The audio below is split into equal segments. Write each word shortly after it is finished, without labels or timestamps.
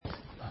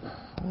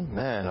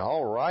Amen.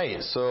 All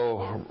right.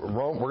 So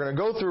we're going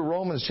to go through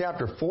Romans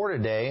chapter 4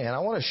 today, and I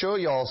want to show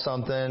you all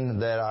something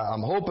that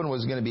I'm hoping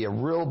was going to be a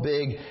real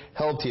big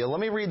help to you. Let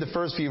me read the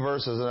first few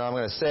verses, and I'm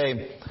going to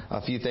say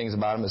a few things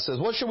about them. It says,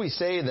 "What should we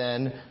say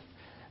then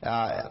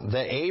that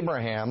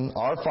Abraham,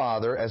 our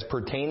father, as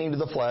pertaining to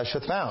the flesh,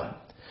 hath found?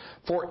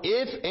 For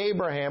if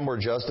Abraham were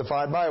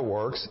justified by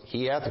works,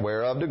 he hath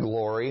whereof to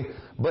glory,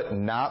 but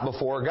not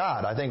before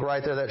God." I think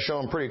right there that's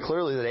showing pretty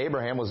clearly that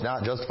Abraham was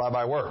not justified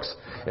by works.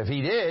 If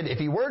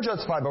he were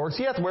justified by works,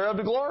 he hath whereof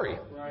to glory.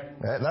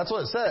 Right. That's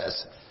what it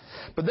says.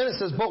 But then it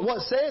says, "But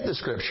what saith the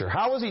Scripture?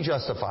 How was he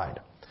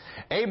justified?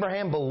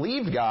 Abraham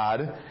believed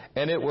God,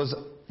 and it was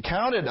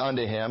counted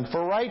unto him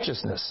for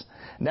righteousness.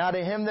 Now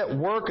to him that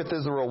worketh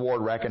is the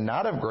reward reckoned,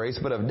 not of grace,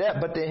 but of debt.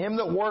 But to him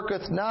that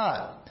worketh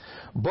not,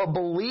 but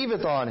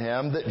believeth on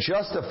him that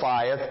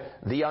justifieth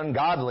the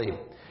ungodly,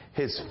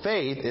 his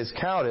faith is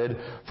counted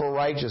for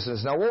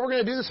righteousness." Now what we're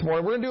going to do this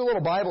morning, we're going to do a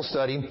little Bible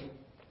study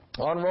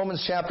on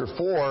Romans chapter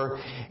 4,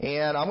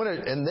 and I'm going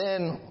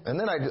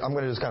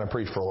to just kind of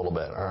preach for a little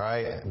bit, all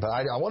right? But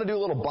I want to do a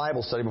little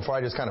Bible study before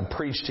I just kind of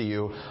preach to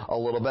you a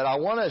little bit. I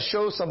want to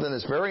show something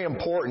that's very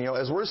important.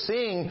 As we're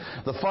seeing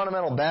the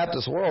fundamental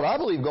Baptist world, I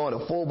believe, going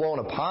to full-blown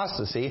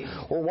apostasy,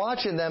 we're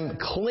watching them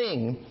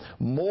cling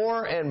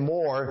more and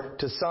more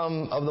to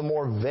some of the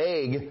more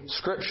vague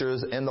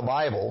scriptures in the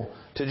Bible,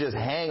 to just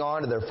hang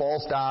on to their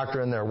false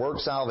doctrine, their work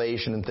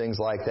salvation, and things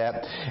like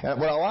that.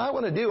 And what I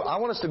want to do, I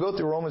want us to go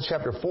through Romans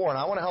chapter 4, and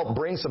I want to help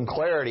bring some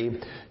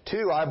clarity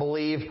to, I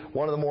believe,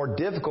 one of the more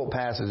difficult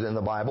passages in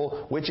the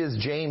Bible, which is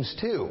James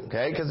 2.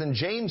 Okay? Because in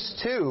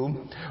James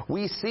 2,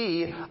 we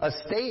see a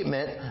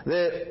statement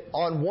that,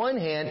 on one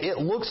hand, it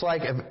looks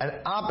like an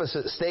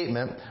opposite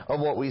statement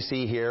of what we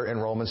see here in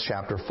Romans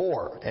chapter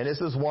 4. And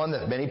this is one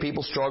that many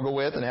people struggle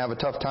with and have a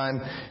tough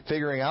time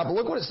figuring out. But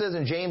look what it says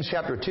in James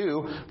chapter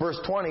 2, verse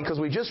 20, because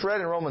we just read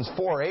in Romans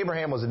 4,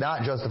 Abraham was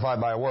not justified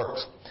by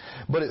works.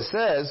 But it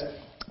says,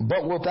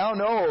 "But wilt thou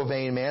know, O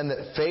vain man,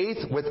 that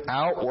faith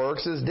without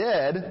works is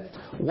dead?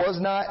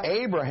 Was not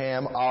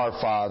Abraham our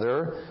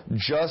father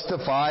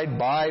justified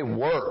by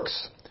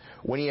works,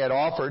 when he had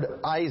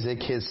offered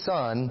Isaac his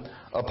son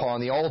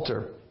upon the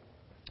altar?"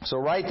 So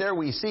right there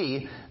we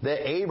see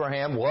that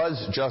Abraham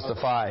was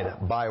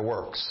justified by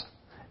works.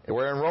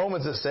 Where in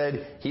Romans it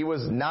said he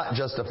was not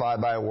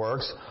justified by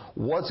works.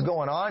 What's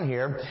going on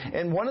here?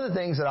 And one of the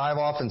things that I've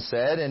often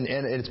said, and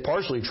it's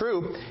partially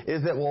true,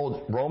 is that,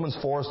 Romans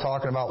 4 is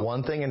talking about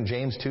one thing and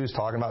James 2 is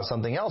talking about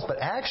something else.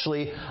 But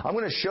actually, I'm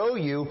going to show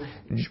you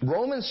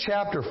Romans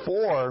chapter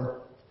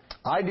 4,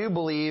 I do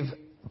believe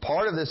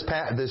part of this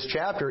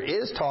chapter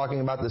is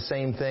talking about the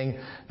same thing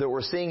that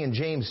we're seeing in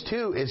James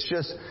 2. It's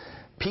just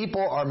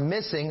people are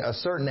missing a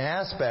certain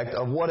aspect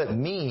of what it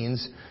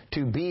means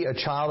to be a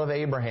child of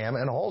Abraham,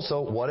 and also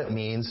what it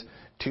means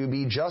to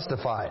be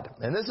justified.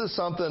 And this is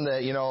something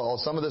that,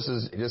 some of this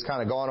has just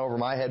kind of gone over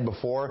my head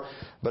before,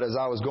 but as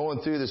I was going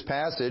through this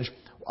passage,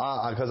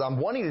 because I'm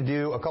wanting to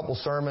do a couple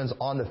sermons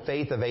on the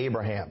faith of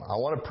Abraham. I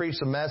want to preach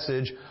a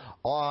message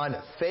on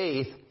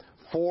faith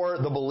for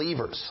the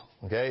believers.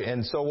 Okay,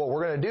 and so what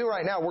we're going to do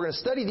right now, we're going to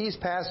study these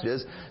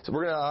passages. So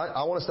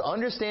I want us to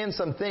understand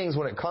some things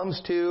when it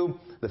comes to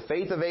the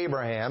faith of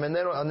Abraham, and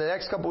then on the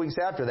next couple weeks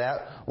after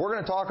that, we're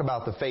going to talk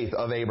about the faith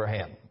of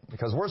Abraham,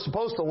 because we're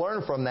supposed to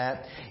learn from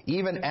that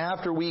even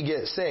after we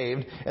get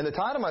saved. And the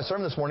title of my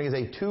sermon this morning is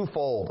A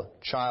Twofold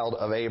Child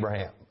of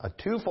Abraham. A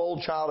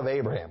twofold child of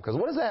Abraham. Because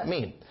what does that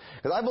mean?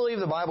 Because I believe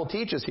the Bible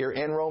teaches here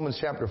in Romans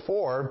chapter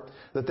 4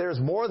 that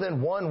there's more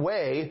than one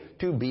way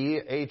to be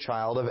a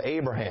child of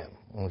Abraham.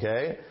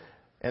 Okay?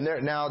 And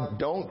now,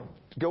 don't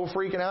go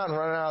freaking out and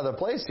running out of the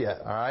place yet,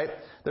 all right?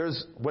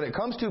 When it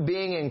comes to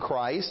being in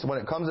Christ, when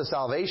it comes to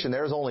salvation,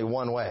 there's only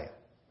one way.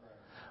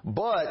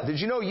 But did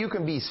you know you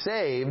can be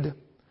saved,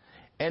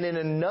 and in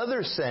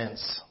another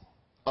sense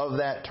of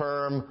that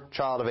term,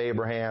 child of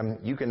Abraham,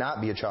 you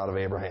cannot be a child of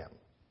Abraham?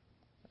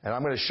 And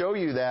I'm going to show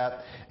you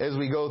that as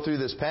we go through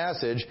this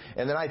passage,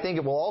 and then I think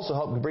it will also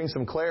help bring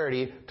some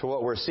clarity to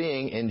what we're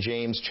seeing in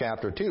James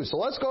chapter 2. So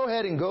let's go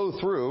ahead and go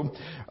through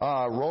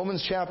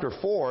Romans chapter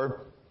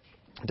 4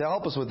 to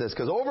help us with this,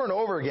 because over and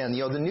over again,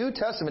 the New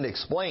Testament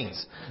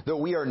explains that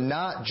we are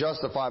not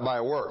justified by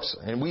works.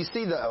 And we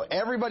see that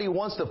everybody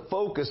wants to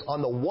focus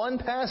on the one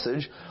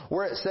passage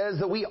where it says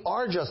that we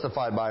are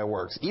justified by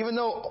works, even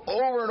though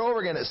over and over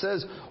again it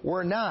says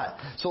we're not.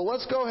 So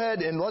let's go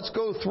ahead and let's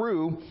go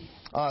through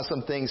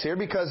some things here,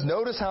 because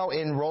notice how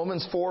in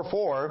Romans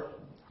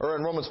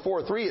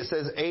 4:3 it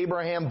says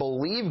Abraham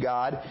believed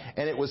God,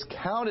 and it was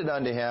counted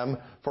unto him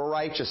for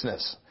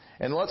righteousness.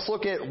 And let's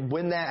look at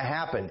when that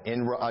happened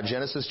in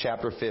Genesis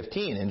chapter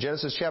 15. In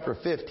Genesis chapter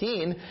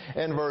 15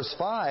 and verse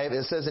 5,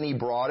 it says, "And he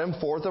brought him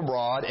forth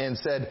abroad and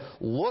said,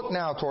 Look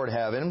now toward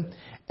heaven,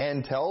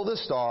 and tell the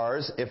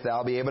stars, if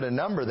thou be able to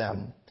number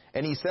them.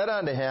 And he said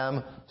unto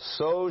him,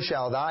 So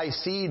shall thy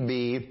seed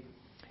be.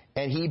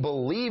 And he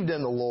believed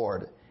in the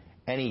Lord,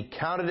 and he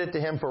counted it to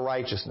him for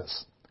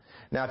righteousness."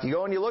 Now, if you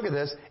go and you look at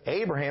this,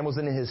 Abraham was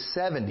in his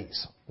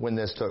 70s when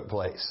this took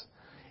place.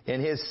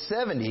 in his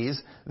 70s,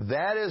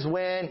 that is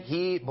when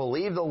he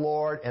believed the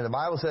Lord, and the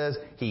Bible says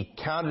he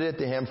counted it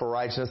to him for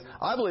righteousness.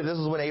 I believe this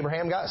is when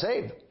Abraham got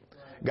saved.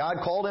 God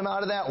called him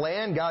out of that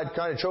land. God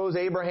kind of chose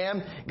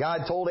Abraham.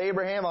 God told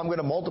Abraham, I'm going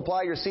to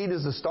multiply your seed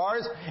as the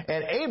stars.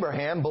 And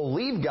Abraham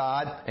believed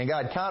God, and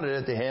God counted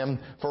it to him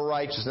for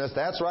righteousness.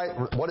 That's right,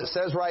 what it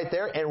says right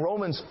there. In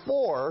Romans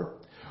 4,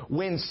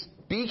 when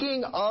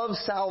speaking of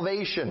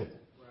salvation,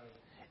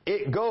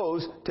 it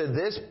goes to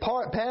this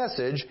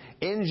passage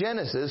in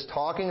Genesis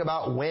talking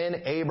about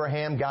when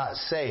Abraham got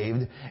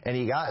saved, and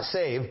he got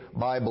saved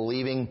by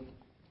believing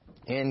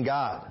in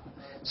God.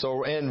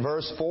 So in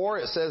verse 4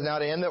 it says, Now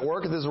to him that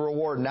worketh is a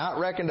reward not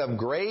reckoned of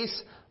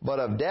grace, but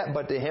of debt.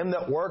 But to him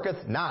that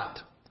worketh not,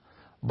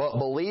 but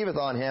believeth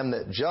on him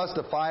that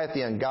justifieth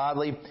the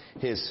ungodly,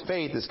 his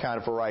faith is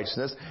counted for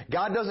righteousness.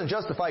 God doesn't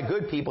justify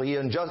good people,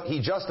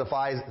 He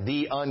justifies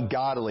the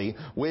ungodly,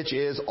 which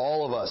is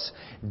all of us.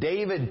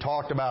 David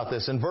talked about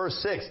this in verse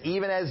 6,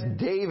 even as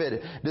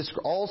David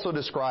also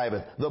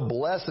describeth the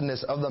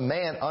blessedness of the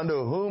man unto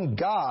whom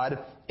God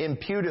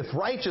imputeth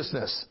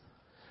righteousness.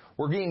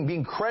 We're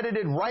being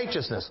credited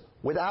righteousness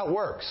without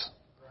works.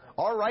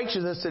 Our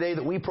righteousness today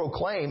that we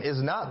proclaim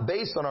is not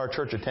based on our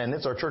church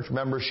attendance, our church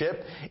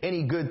membership,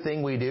 any good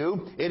thing we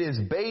do. It is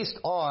based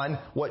on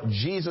what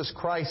Jesus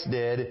Christ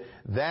did.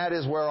 That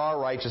is where our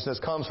righteousness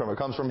comes from. It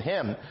comes from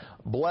Him.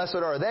 Blessed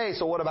are they.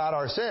 So what about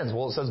our sins?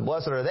 Well, it says,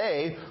 blessed are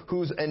they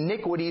whose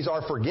iniquities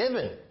are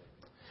forgiven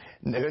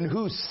and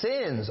whose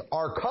sins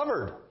are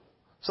covered.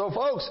 So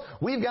folks,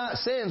 we've got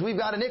sins, we've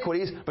got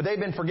iniquities, but they've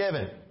been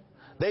forgiven.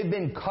 They've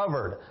been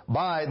covered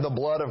by the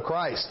blood of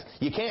Christ.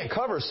 You can't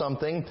cover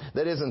something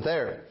that isn't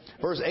there.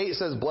 Verse 8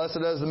 says,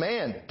 Blessed is the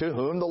man to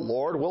whom the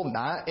Lord will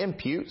not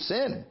impute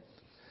sin.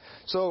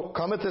 So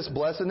cometh this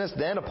blessedness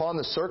then upon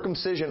the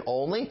circumcision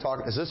only?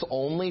 Is this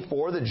only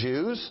for the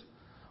Jews?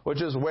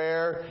 Which is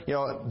where,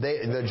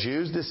 the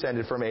Jews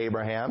descended from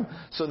Abraham.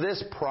 So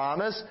this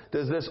promise,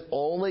 does this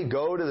only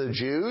go to the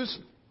Jews?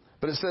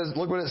 But it says,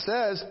 look what it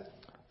says,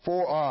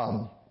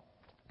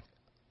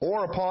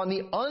 or upon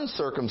the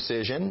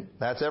uncircumcision,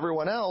 that's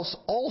everyone else,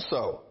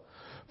 also.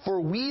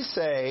 For we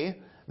say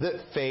that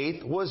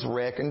faith was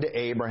reckoned to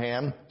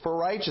Abraham for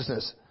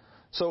righteousness.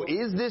 So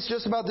is this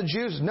just about the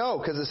Jews? No,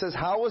 because it says,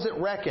 how was it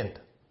reckoned?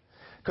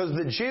 Because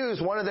the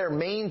Jews, one of their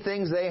main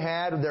things they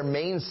had, their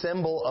main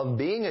symbol of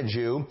being a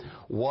Jew,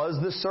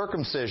 was the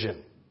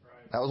circumcision.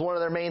 That was one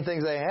of their main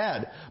things they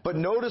had. But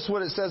notice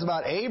what it says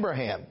about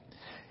Abraham.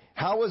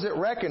 How was it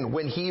reckoned?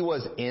 When he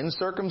was in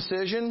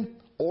circumcision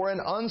or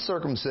in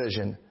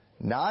uncircumcision?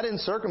 Not in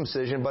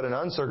circumcision, but in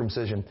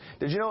uncircumcision.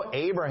 Did you know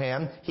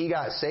Abraham, he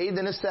got saved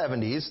in his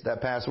 70s,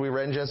 that passage we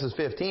read in Genesis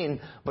 15,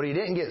 but he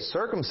didn't get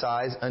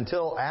circumcised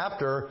until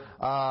after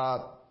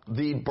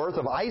the birth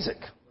of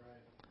Isaac.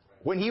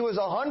 When he was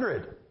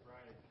 100.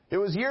 It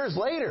was years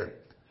later.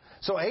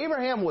 So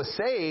Abraham was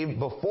saved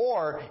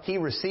before he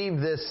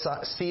received this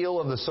seal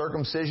of the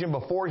circumcision,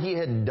 before he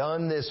had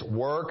done this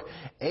work.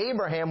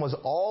 Abraham was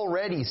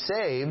already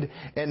saved,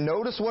 and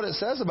notice what it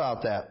says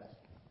about that.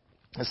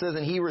 It says,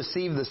 and he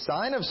received the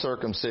sign of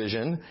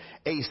circumcision,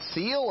 a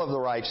seal of the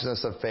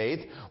righteousness of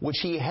faith, which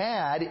he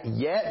had,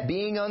 yet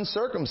being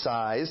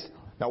uncircumcised.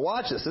 Now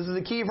watch this. This is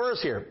the key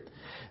verse here.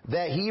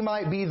 That he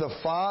might be the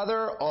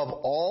father of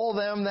all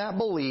them that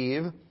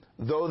believe,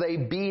 though they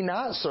be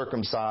not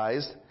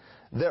circumcised,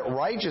 that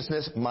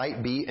righteousness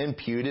might be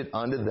imputed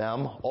unto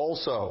them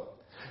also.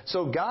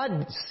 So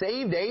God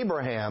saved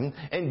Abraham,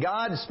 and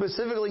God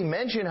specifically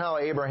mentioned how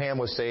Abraham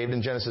was saved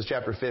in Genesis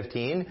chapter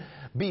 15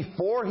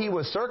 before he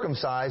was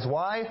circumcised.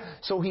 Why?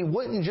 So he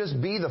wouldn't just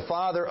be the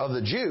father of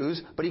the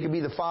Jews, but he could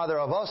be the father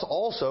of us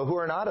also who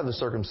are not of the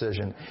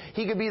circumcision.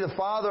 He could be the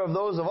father of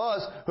those of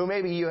us who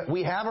maybe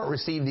we haven't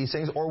received these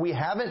things or we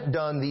haven't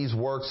done these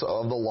works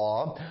of the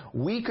law.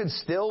 We could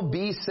still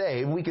be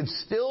saved. We could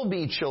still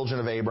be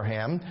children of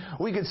Abraham.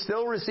 We could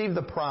still receive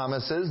the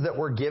promises that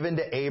were given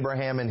to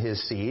Abraham and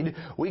his seed.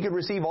 We could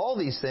receive all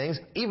these things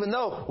even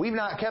though we've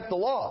not kept the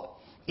law.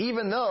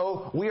 Even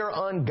though we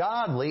are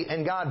ungodly,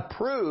 and God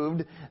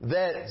proved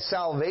that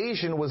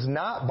salvation was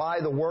not by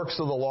the works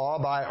of the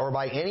law or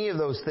by any of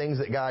those things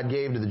that God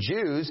gave to the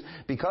Jews,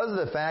 because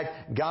of the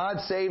fact God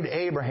saved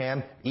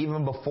Abraham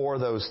even before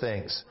those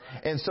things.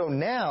 And so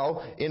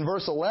now, in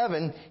verse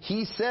 11,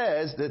 he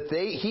says that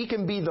he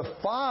can be the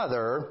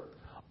father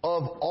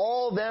of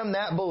all them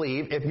that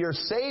believe. If you're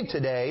saved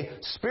today,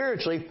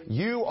 spiritually,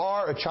 you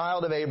are a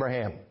child of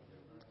Abraham.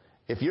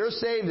 If you're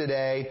saved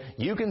today,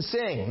 you can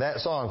sing that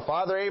song,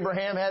 Father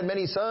Abraham had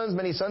many sons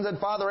had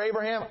Father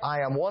Abraham.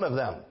 I am one of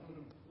them.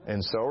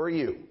 And so are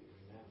you.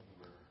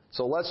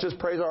 So let's just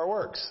praise our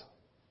works.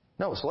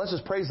 No, so let's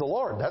just praise the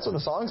Lord. That's what the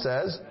song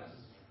says.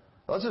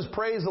 Let's just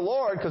praise the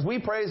Lord, because we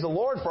praise the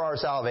Lord for our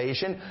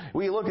salvation.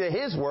 We look at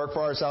His work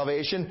for our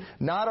salvation,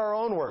 not our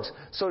own works.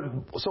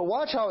 So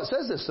watch how it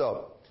says this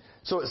though.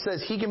 So it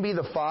says He can be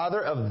the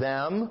father of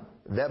them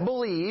that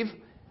believe,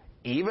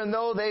 even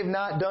though they've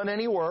not done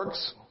any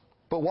works.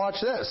 But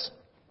watch this.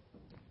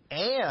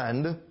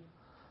 And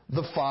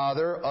the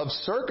father of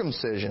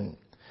circumcision,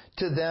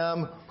 to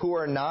them who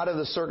are not of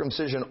the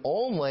circumcision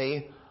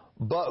only,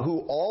 but who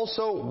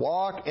also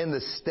walk in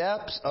the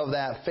steps of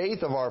that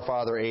faith of our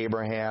father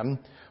Abraham,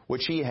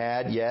 which he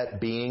had yet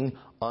being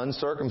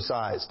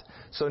uncircumcised.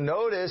 So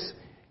notice,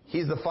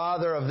 he's the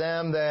father of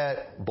them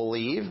that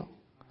believe,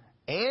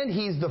 and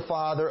he's the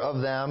father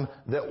of them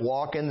that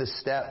walk in the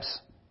steps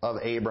of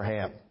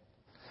Abraham.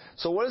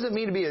 So what does it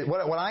mean to be,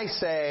 when I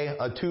say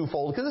a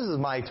twofold, because this is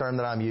my term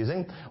that I'm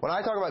using, when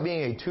I talk about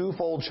being a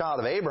twofold child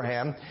of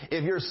Abraham,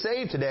 if you're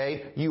saved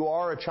today, you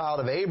are a child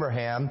of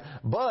Abraham,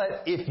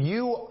 but if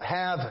you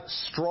have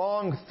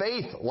strong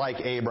faith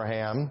like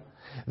Abraham,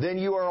 then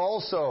you are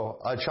also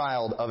a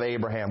child of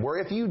Abraham. Where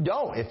if you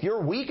don't, if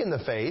you're weak in the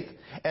faith,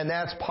 and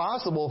that's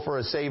possible for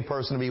a saved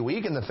person to be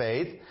weak in the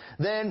faith,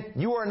 then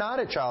you are not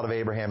a child of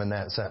Abraham in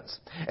that sense.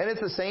 And it's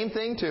the same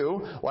thing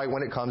too, like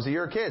when it comes to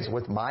your kids.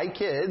 With my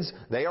kids,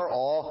 they are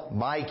all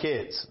my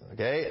kids.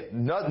 Okay?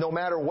 No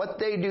matter what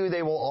they do,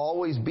 they will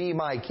always be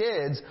my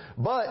kids.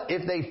 But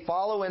if they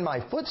follow in my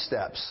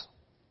footsteps,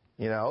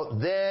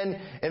 then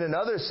in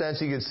another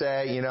sense you could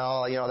say,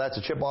 that's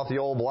a chip off the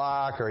old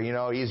block, or,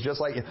 he's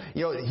just like,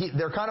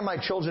 they're kind of my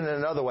children in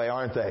another way,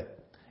 aren't they?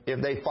 If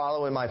they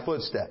follow in my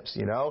footsteps,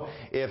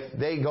 If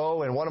they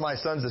go and one of my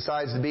sons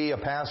decides to be a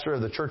pastor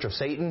of the Church of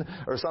Satan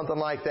or something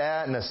like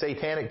that, and a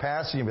satanic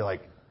pastor, you'd be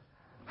like,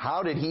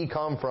 how did he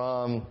come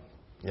from,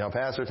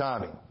 Pastor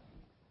Tommy?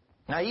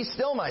 Now he's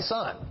still my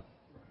son.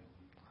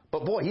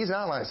 But boy, he's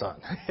not my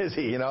son, is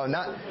he?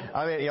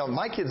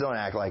 My kids don't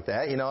act like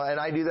that, and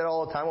I do that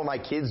all the time when my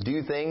kids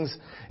do things.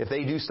 If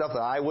they do stuff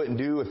that I wouldn't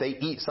do, if they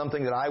eat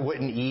something that I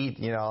wouldn't eat,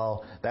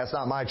 that's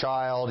not my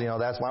child,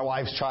 that's my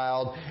wife's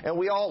child. And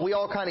we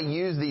all kind of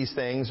use these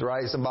things,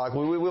 right,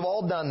 symbolically. We've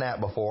all done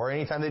that before.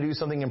 Anytime they do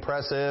something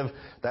impressive,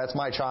 that's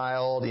my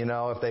child.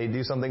 If they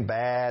do something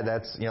bad,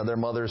 that's, their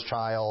mother's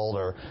child,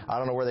 or I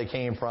don't know where they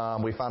came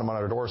from. We found them on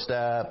our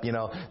doorstep,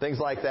 things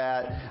like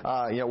that.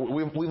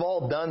 We've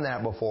all done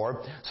that before.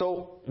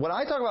 So when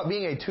I talk about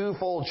being a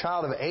twofold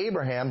child of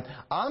Abraham,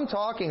 I'm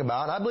talking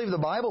about, and I believe the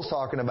Bible's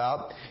talking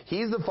about,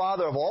 he's the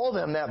father of all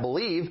them that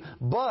believe,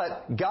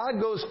 but God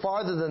goes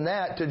farther than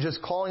that to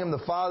just calling him the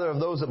father of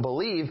those that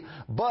believe.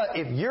 But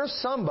if you're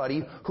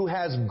somebody who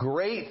has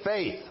great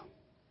faith,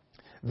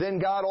 then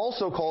God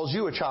also calls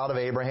you a child of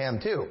Abraham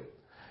too.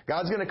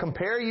 God's going to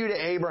compare you to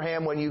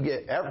Abraham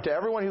to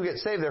everyone who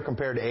gets saved, they're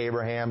compared to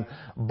Abraham.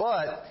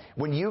 But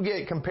when you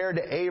get compared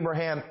to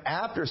Abraham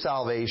after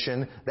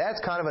salvation,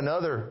 that's kind of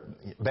another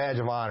badge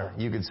of honor,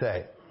 you could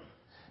say.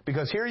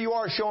 Because here you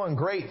are showing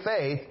great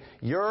faith,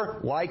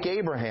 you're like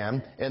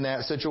Abraham in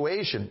that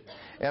situation.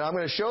 And I'm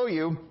going to show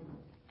you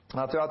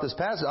throughout this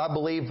passage, I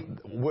believe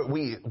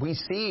we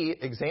see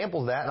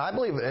examples of that, and I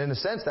believe in a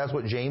sense that's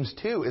what James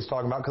 2 is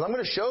talking about, because I'm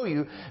going to show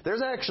you there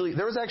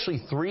was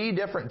actually 3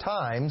 different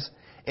times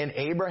in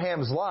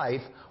Abraham's life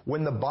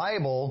when the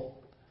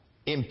Bible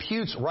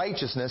imputes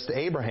righteousness to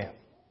Abraham.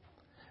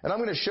 And I'm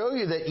going to show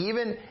you that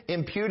even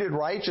imputed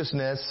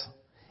righteousness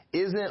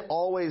isn't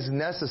always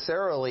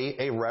necessarily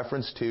a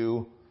reference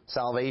to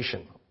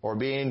salvation or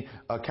being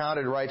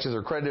accounted righteous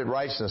or credited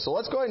righteousness. So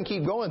let's go ahead and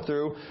keep going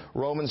through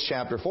Romans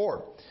chapter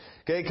 4.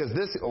 Okay, because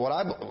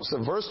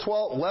verse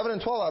 11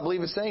 and 12, I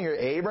believe it's saying here,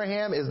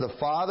 Abraham is the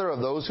father of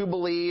those who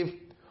believe,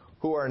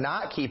 who are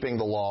not keeping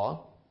the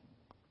law,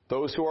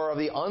 those who are of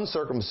the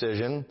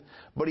uncircumcision,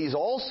 but he's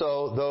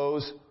also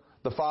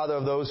the father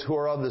of those who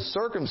are of the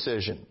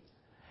circumcision.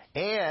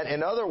 And,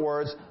 in other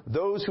words,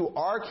 those who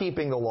are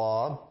keeping the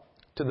law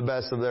to the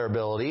best of their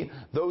ability,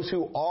 those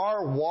who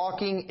are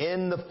walking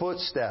in the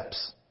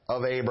footsteps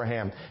of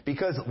Abraham.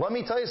 Because let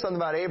me tell you something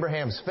about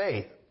Abraham's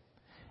faith.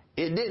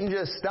 It didn't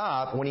just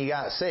stop when he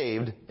got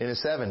saved in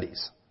his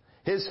 70s.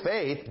 His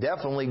faith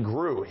definitely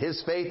grew.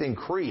 His faith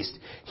increased.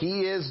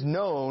 He is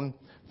known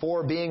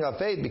for being of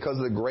faith because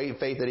of the great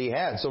faith that he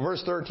had. So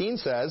verse 13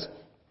 says,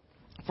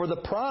 for the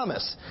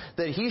promise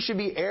that he should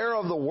be heir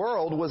of the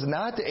world was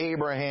not to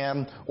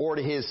Abraham or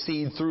to his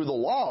seed through the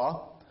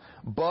law,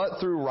 but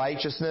through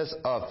righteousness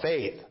of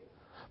faith.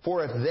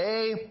 For if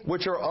they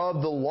which are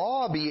of the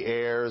law be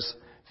heirs,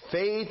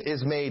 faith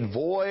is made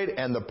void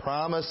and the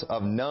promise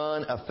of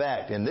none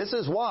effect. And this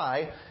is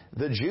why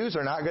the Jews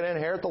are not going to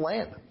inherit the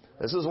land.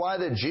 This is why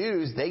the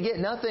Jews, they get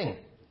nothing.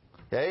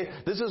 Okay?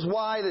 This is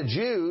why the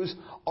Jews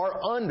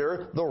are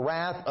under the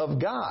wrath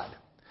of God.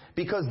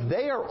 Because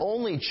they are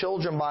only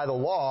children by the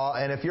law,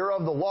 and if you're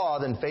of the law,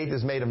 then faith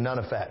is made of none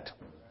effect.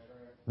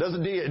 It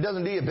doesn't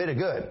do you a bit of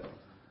good.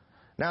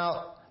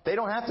 Now, they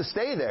don't have to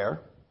stay there.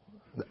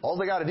 All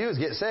they got to do is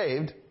get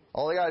saved.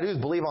 All they got to do is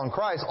believe on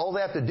Christ. All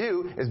they have to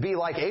do is be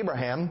like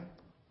Abraham.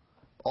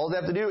 All they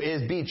have to do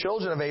is be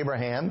children of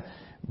Abraham,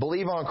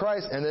 believe on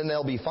Christ, and then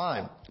they'll be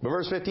fine. But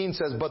verse 15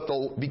 says,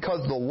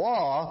 because the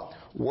law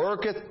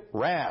worketh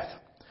wrath.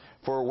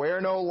 For where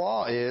no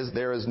law is,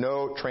 there is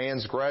no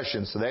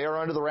transgression. So they are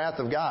under the wrath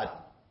of God.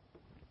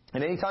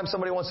 And anytime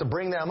somebody wants to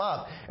bring them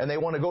up and they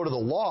want to go to the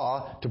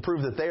law to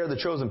prove that they are the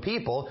chosen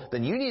people,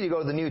 then you need to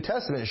go to the New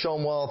Testament and show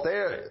them, well, if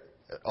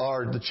they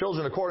are the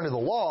children according to the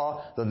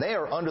law, then they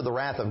are under the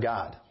wrath of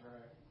God.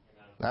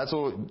 That's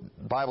what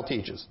the Bible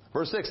teaches.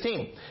 Verse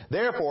 16.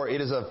 Therefore, it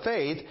is of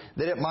faith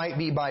that it might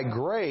be by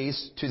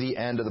grace to the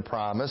end of the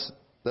promise,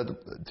 that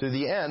to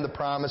the end the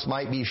promise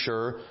might be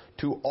sure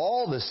to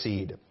all the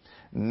seed,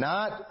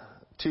 not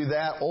to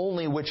that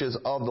only which is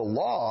of the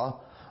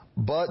law,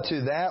 but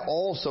to that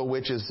also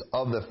which is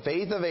of the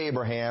faith of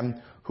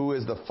Abraham, who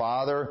is the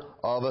father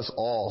of us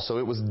all. So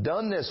it was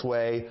done this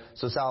way,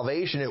 so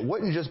salvation, it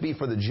wouldn't just be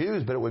for the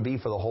Jews, but it would be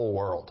for the whole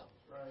world.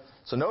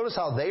 So notice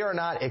how they are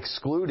not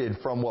excluded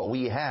from what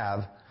we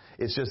have.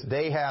 It's just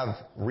they have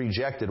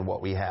rejected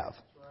what we have.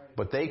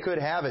 But they could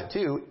have it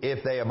too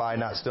if they abide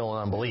not still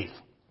in unbelief,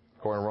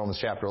 according to Romans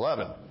chapter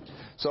 11.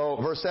 So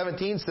verse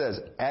 17 says,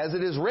 as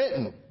it is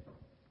written,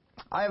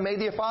 I have made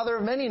thee a father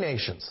of many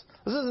nations.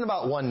 This isn't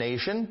about one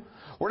nation.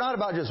 We're not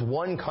about just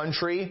one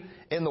country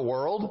in the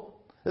world.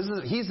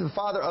 He's the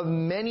father of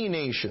many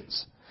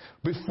nations,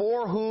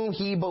 before whom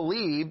he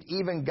believed,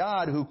 even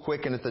God who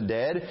quickeneth the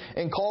dead,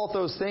 and calleth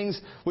those things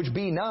which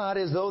be not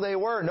as though they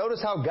were.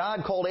 Notice how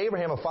God called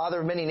Abraham a father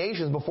of many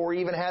nations before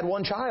he even had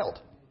one child.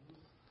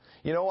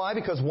 You know why?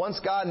 Because once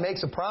God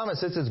makes a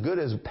promise, it's as good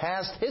as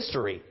past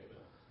history.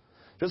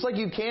 Just like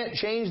you can't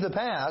change the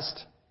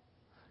past,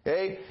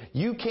 okay,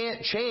 you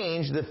can't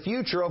change the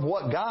future of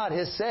what God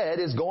has said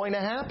is going to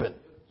happen.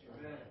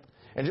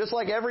 And just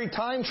like every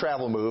time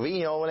travel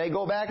movie, when they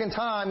go back in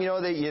time, you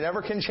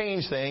never can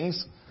change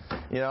things.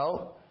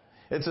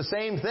 It's the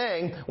same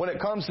thing when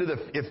it comes to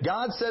if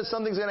God says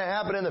something's going to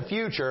happen in the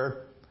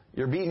future,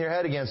 you're beating your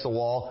head against the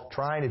wall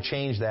trying to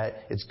change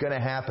that. It's going to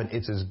happen.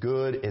 It's as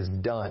good as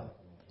done.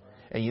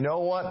 And you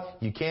know what?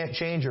 You can't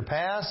change your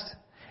past,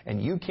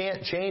 and you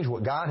can't change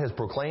what God has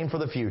proclaimed for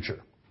the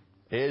future.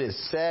 It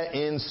is set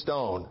in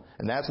stone.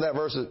 And that's what that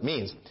verse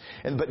means.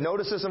 But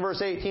notice this in verse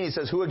 18. He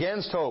says, who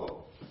against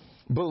hope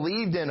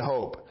believed in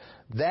hope,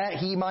 that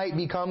he might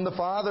become the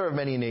father of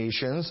many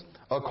nations,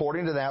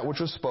 according to that which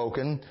was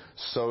spoken,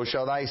 so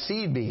shall thy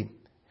seed be.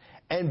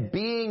 And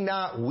being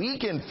not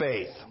weak in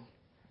faith,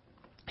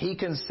 he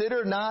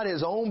considered not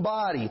his own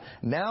body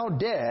now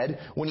dead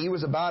when he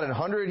was about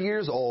 100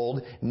 years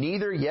old,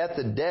 neither yet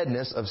the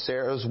deadness of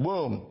Sarah's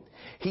womb.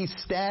 He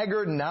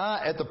staggered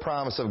not at the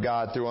promise of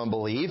God through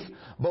unbelief,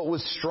 but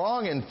was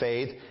strong in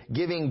faith,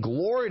 giving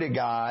glory to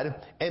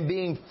God, and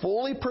being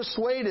fully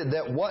persuaded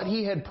that what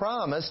he had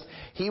promised,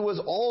 he was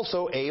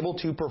also able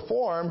to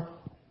perform,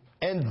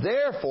 and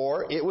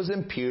therefore it was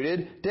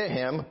imputed to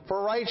him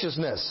for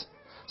righteousness.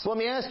 So let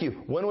me ask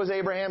you, when was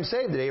Abraham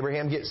saved? Did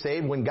Abraham get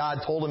saved when God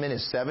told him in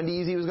his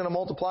 70s he was going to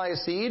multiply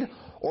his seed?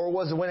 Or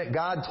was it when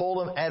God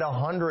told him at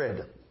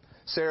 100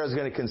 Sarah's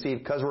going to conceive?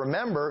 Because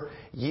remember,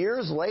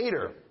 years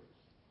later,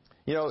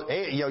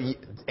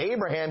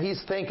 Abraham,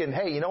 he's thinking,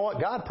 hey, you know what?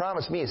 God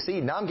promised me a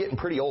seed. Now I'm getting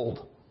pretty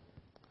old.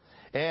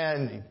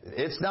 And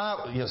it's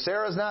not,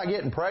 Sarah's not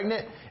getting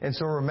pregnant. And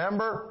so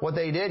remember what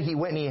they did? He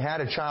went and he had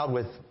a child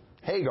with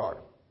Hagar.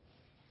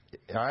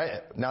 All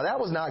right. Now that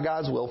was not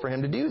God's will for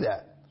him to do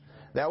that.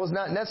 That was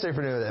not necessary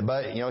for him to do that.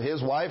 But,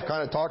 his wife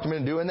kind of talked him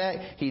into doing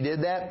that. He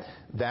did that.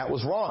 That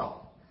was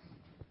wrong.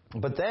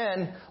 But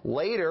then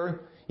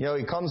later,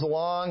 he comes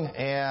along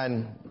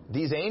and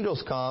these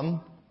angels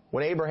come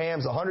when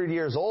Abraham's 100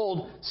 years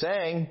old,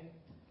 saying,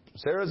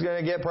 Sarah's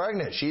going to get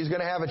pregnant. She's going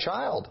to have a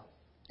child.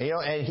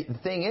 The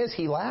thing is,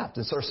 he laughed,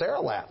 and so Sarah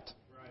laughed.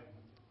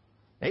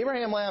 Right.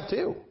 Abraham laughed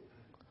too.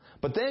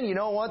 But then, you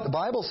know what? The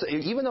Bible says,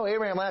 even though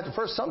Abraham laughed at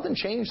first, something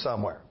changed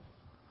somewhere.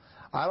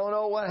 I don't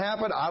know what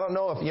happened. I don't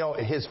know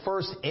if, his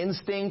first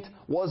instinct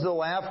was to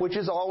laugh, which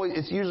is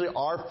it's usually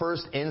our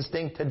first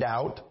instinct to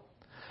doubt.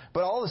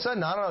 But all of a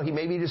sudden, I don't know,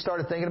 maybe he just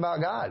started thinking about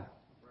God.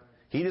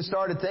 He just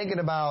started thinking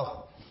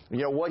about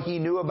what he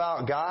knew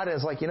about God.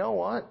 Is like, you know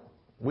what?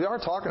 We are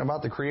talking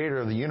about the creator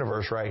of the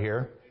universe right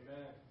here.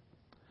 Amen.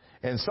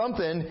 And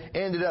something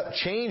ended up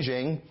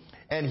changing,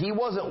 and he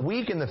wasn't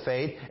weak in the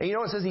faith. And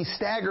it says he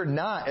staggered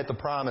not at the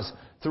promise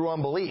through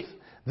unbelief.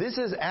 This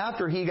is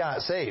after he got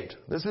saved.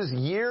 This is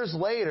years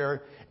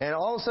later, and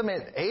all of a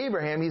sudden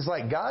Abraham, he's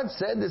like, God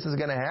said this is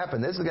going to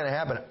happen. This is going to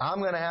happen. I'm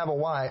going to have a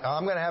wife.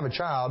 I'm going to have a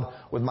child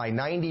with my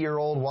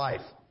 90-year-old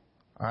wife.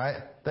 All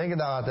right, think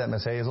about that,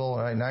 Miss Hazel.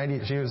 All right,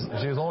 90. She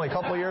was only a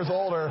couple years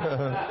older.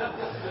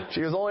 She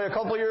was only a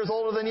couple years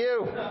older than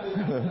you.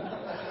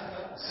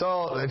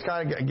 So it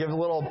kind of gives a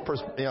little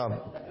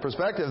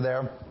perspective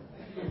there.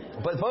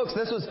 But folks,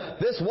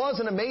 this was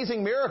an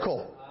amazing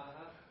miracle.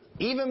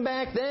 Even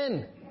back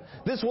then,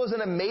 this was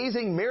an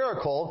amazing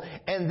miracle,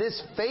 and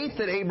this faith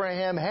that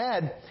Abraham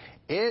had,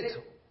 it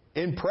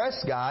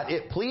impressed God,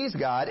 it pleased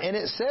God, and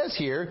it says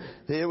here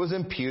that it was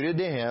imputed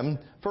to him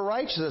for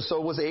righteousness.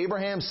 So was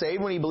Abraham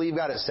saved when he believed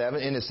God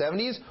in his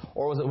 70s,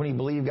 or was it when he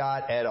believed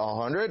God at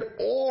 100,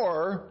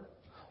 or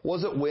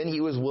was it when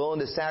he was willing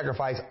to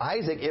sacrifice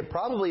Isaac at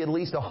probably at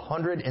least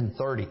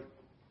 130?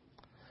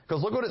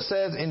 Because look what it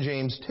says in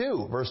James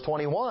 2, verse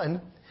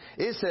 21.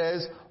 It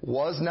says,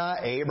 was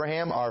not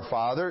Abraham our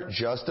father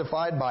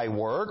justified by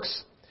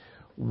works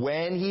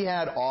when he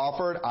had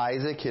offered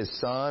Isaac his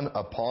son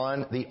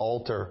upon the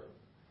altar?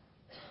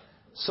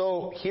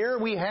 So here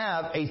we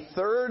have a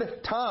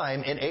third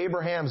time in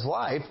Abraham's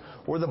life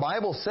where the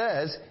Bible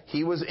says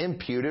he was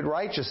imputed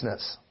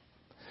righteousness.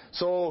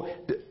 So,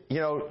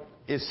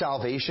 is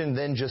salvation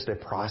then just a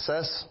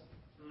process?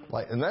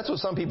 And that's what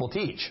some people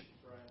teach.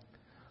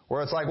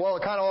 Where it's like, well,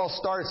 it kind of all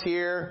starts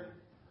here,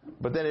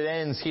 but then it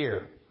ends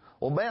here.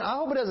 Well, man, I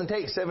hope it doesn't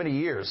take 70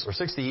 years or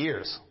 60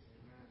 years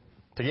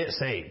to get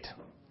saved.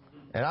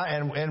 And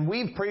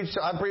I've preached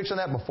on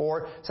that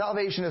before.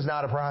 Salvation is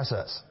not a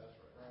process.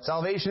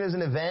 Salvation is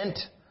an event.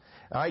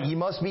 All right, you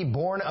must be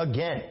born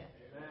again.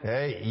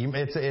 Okay,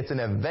 it's an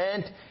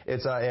event.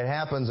 It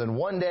happens in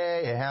one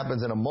day. It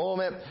happens in a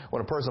moment.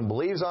 When a person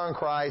believes on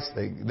Christ,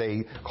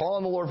 they call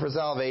on the Lord for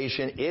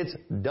salvation. It's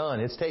done.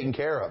 It's taken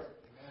care of.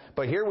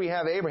 But here we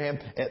have Abraham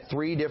at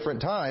 3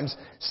 different times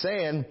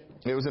saying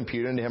it was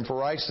imputed unto him for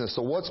righteousness.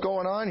 So what's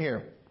going on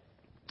here?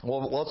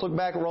 Well, let's look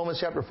back at Romans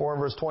chapter 4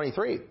 and verse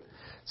 23. It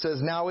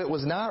says, now it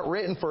was not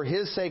written for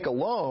his sake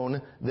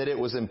alone that it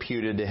was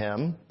imputed to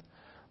him,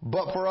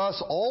 but for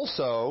us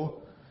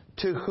also,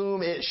 to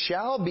whom it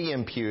shall be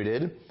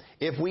imputed,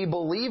 if we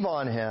believe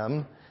on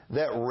him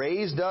that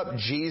raised up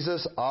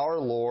Jesus our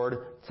Lord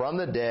from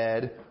the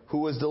dead, who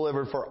was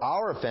delivered for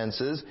our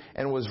offenses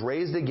and was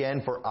raised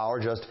again for our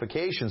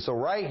justification. So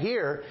right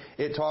here,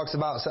 it talks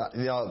about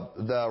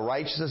the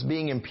righteousness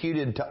being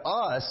imputed to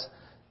us,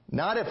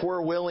 not if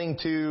we're willing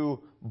to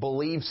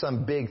believe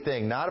some big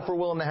thing, not if we're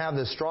willing to have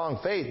this strong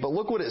faith. But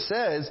look what it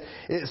says.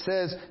 It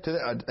says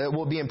it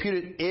will be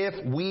imputed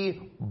if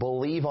we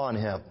believe on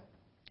him.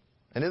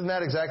 And isn't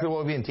that exactly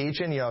what we've been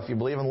teaching? If you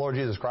believe in the Lord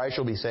Jesus Christ,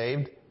 you'll be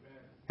saved.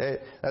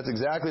 Okay? That's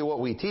exactly what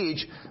we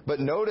teach. But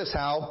notice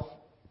how,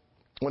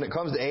 when it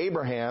comes to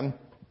Abraham,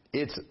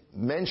 it's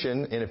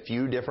mentioned in a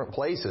few different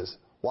places.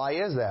 Why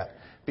is that?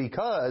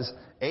 Because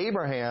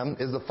Abraham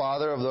is the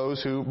father of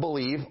those who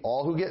believe,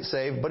 all who get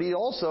saved, but he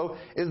also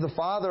is the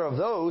father of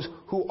those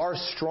who are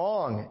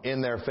strong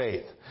in their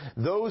faith.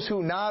 Those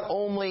who not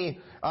only,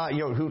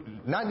 who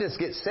not just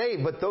get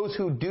saved, but those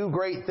who do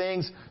great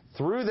things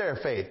through their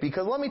faith.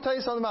 Because let me tell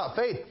you something about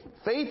faith.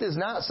 Faith is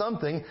not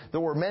something that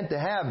we're meant to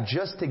have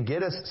just to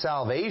get us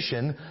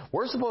salvation.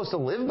 We're supposed to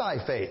live by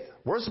faith.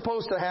 We're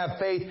supposed to have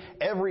faith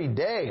every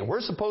day.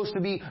 We're supposed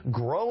to be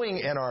growing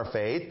in our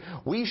faith.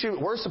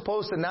 We're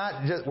supposed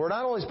to we're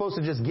not only supposed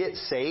to just get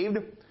saved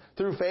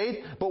through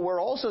faith, but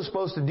we're also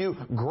supposed to do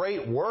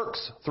great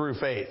works through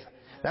faith.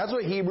 That's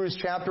what Hebrews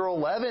chapter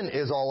 11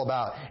 is all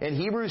about. And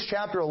Hebrews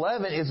chapter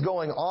 11 is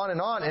going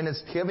on, and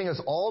it's giving us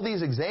all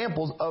these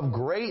examples of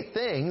great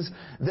things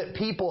that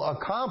people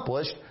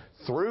accomplished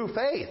through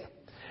faith.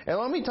 And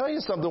let me tell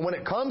you something. When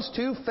it comes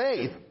to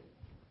faith,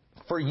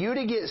 for you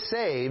to get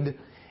saved,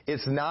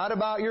 it's not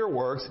about your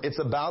works. It's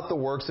about the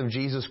works of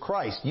Jesus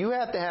Christ. You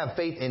have to have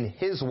faith in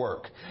His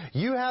work.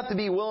 You have to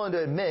be willing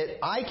to admit,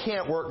 I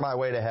can't work my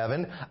way to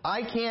heaven.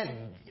 I can't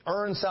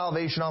earn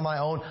salvation on my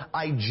own.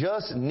 I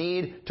just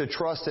need to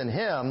trust in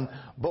Him.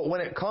 But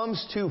when it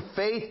comes to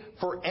faith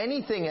for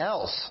anything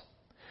else,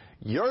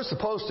 you're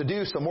supposed to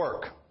do some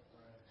work.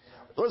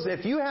 Listen,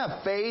 if you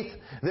have faith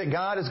that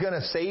God is going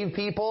to save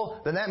people,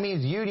 then that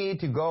means you need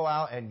to go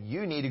out and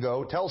you need to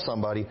go tell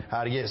somebody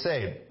how to get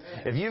saved.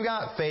 If you've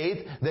got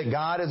faith that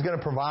God is going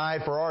to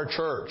provide for our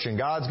church and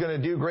God's going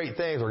to do great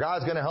things or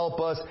God's going to help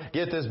us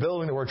get this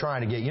building that we're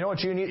trying to get, you know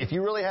what you need? If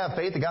you really have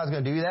faith that God's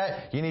going to do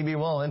that, you need to be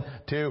willing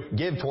to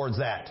give towards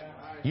that.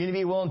 You need to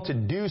be willing to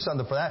do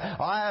something for that.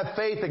 I have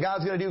faith that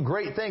God's going to do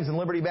great things in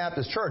Liberty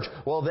Baptist Church.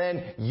 Well,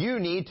 then you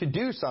need to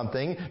do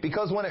something,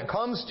 because when it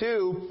comes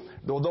to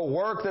the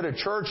work that a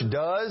church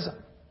does,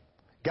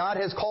 God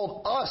has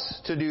called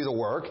us to do the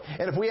work.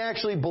 And if we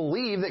actually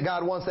believe that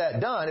God wants that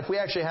done, if we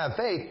actually have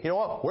faith, you know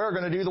what? We're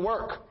going to do the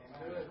work.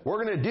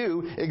 We're going to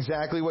do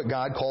exactly what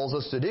God calls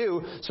us to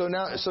do. So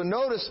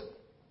notice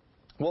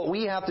what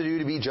we have to do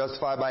to be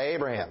justified by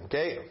Abraham.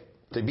 Okay?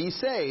 To be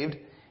saved,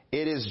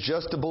 it is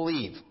just to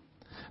believe.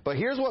 But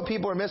here's what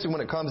people are missing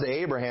when it comes to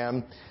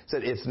Abraham.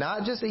 Said it's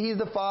not just that he's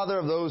the father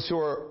of those who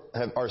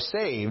are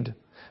saved,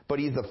 but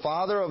he's the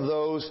father of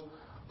those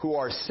who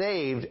are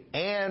saved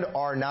and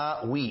are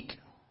not weak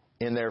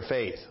in their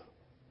faith.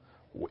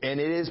 And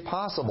it is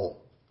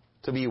possible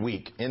to be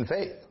weak in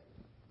faith.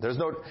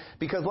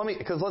 Because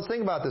let's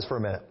think about this for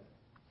a minute.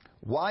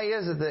 Why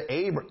is it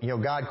that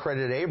God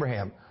credited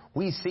Abraham?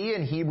 We see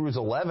in Hebrews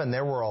 11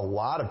 there were a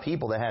lot of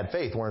people that had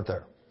faith, weren't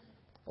there?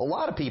 A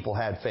lot of people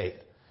had faith.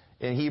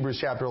 In Hebrews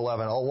chapter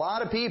 11. A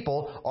lot of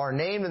people are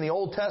named in the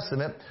Old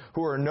Testament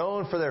who are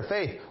known for their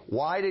faith.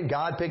 Why did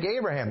God pick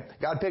Abraham?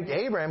 God picked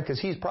Abraham because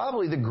he's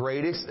probably the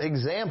greatest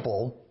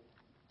example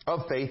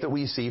of faith that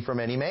we see from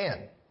any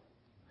man.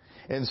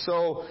 And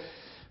so,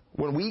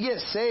 when we get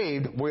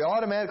saved, we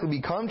automatically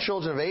become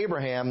children of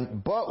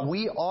Abraham, but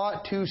we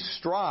ought to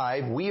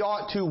strive, we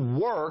ought to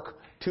work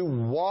to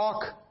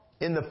walk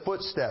in the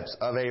footsteps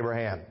of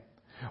Abraham.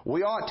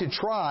 We ought to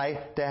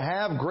try to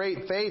have great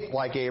faith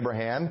like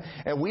Abraham.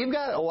 And we've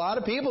got a lot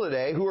of people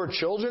today who are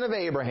children of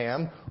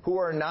Abraham who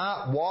are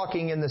not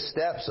walking in the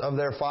steps of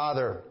their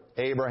father,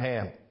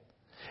 Abraham.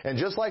 And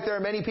just like there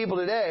are many people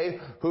today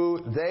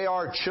who they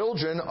are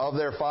children of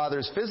their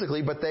fathers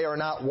physically, but they are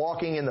not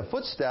walking in the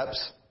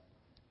footsteps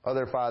of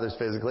their fathers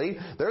physically.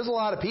 There's a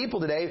lot of people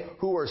today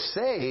who are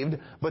saved,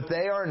 but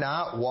they are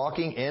not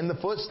walking in the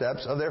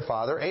footsteps of their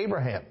father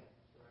Abraham.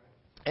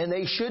 And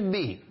they should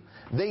be.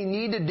 They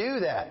need to do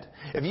that.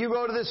 If you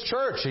go to this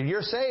church and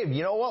you're saved,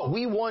 you know what?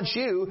 We want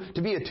you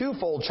to be a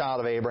twofold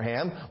child of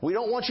Abraham. We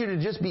don't want you to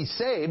just be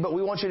saved, but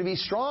we want you to be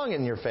strong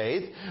in your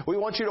faith. We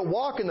want you to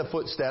walk in the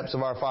footsteps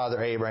of our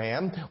father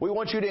Abraham. We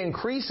want you to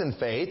increase in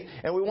faith,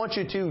 and we want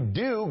you to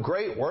do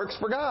great works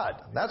for God.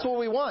 That's what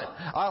we want.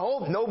 I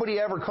hope nobody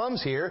ever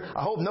comes here.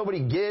 I hope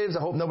nobody gives.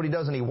 I hope nobody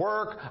does any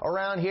work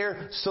around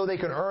here so they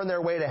can earn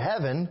their way to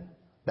heaven.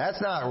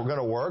 That's not going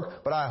to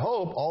work, but I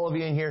hope all of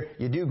you in here,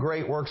 you do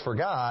great works for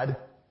God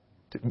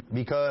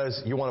because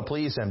you want to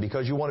please Him,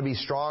 because you want to be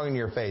strong in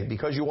your faith,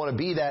 because you want to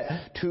be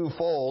that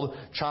twofold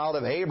child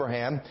of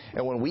Abraham.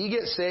 And when we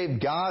get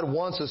saved, God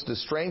wants us to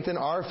strengthen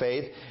our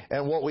faith,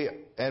 and what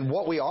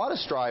we ought to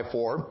strive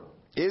for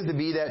is to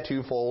be that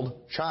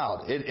twofold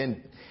child.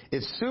 And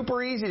it's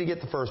super easy to get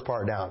the first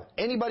part down.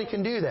 Anybody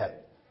can do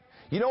that.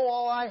 You know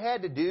all I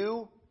had to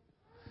do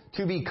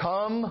to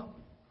become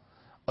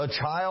a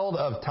child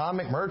of Tom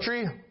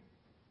McMurtry?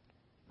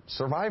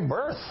 Survive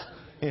birth,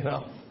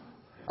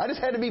 I just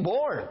had to be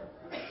born,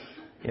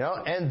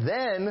 and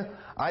then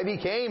I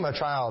became a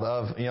child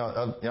of,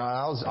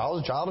 I was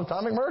a child of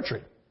Tom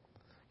McMurtry.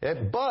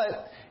 Okay?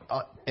 But,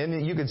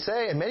 and you could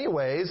say in many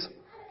ways,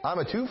 I'm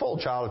a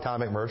twofold child of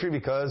Tom McMurtry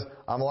because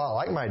I'm a lot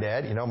like my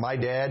dad. My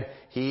dad,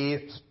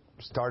 he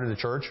started a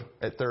church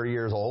at 30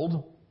 years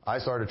old. I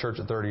started a church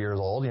at 30 years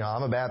old.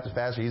 I'm a Baptist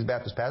pastor. He's a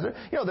Baptist pastor.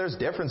 There's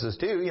differences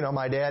too.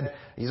 My dad,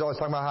 he's always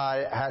talking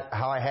about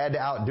how I had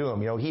to outdo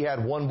him. He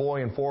had 1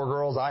 boy and 4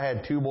 girls. I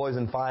had 2 boys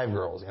and 5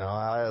 girls.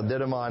 I did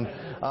him on,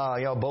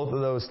 both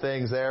of those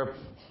things there.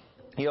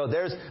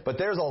 But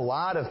there's a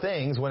lot of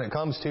things when it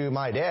comes to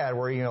my dad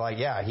where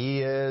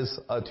he is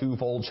a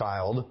twofold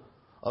child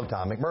of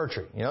Tom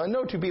McMurtry.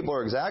 No two people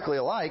are exactly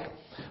alike,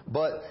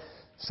 but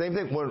same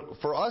thing.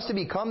 For us to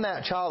become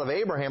that child of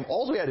Abraham,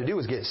 all we had to do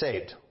was get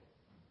saved.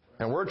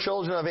 And we're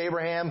children of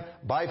Abraham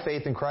by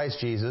faith in Christ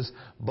Jesus,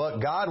 but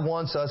God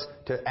wants us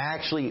to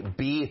actually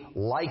be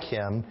like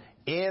Him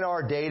in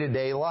our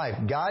day-to-day life.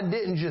 God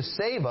didn't just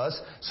save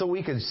us so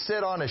we could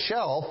sit on a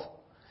shelf,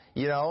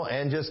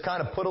 and just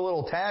kind of put a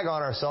little tag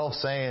on ourselves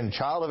saying,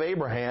 child of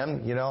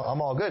Abraham, I'm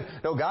all good.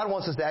 No, God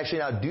wants us to actually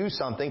now do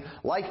something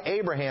like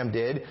Abraham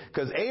did,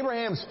 because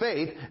Abraham's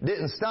faith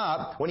didn't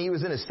stop when he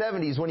was in his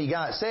 70s when he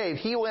got saved.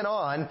 He went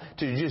on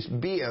to just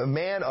be a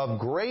man of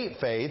great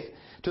faith,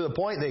 to the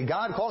point that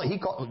God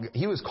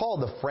he was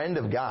called the friend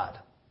of God.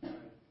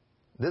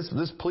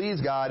 This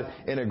pleased God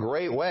in a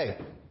great way.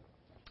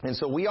 And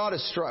so we ought to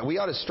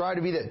strive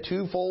to be that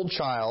twofold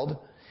child.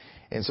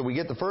 And so we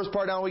get the first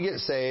part down, we get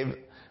saved.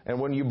 And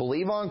when you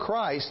believe on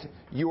Christ,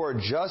 you are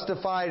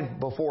justified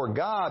before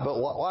God. But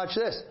watch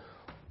this.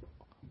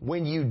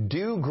 When you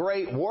do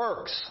great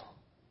works,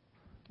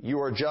 you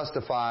are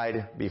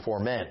justified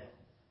before men.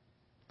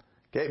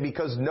 Okay?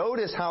 Because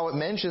notice how it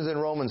mentions in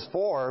Romans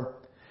 4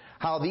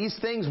 how these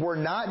things were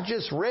not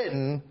just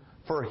written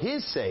for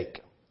His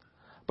sake,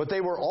 but they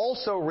were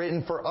also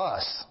written for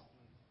us.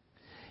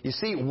 You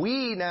see,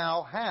 we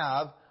now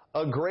have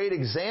a great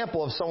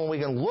example of someone we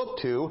can look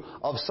to,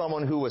 of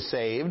someone who was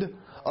saved,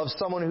 of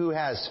someone who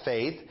has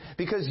faith,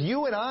 because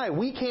you and I,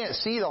 we can't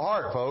see the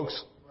heart,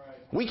 folks.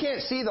 We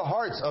can't see the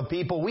hearts of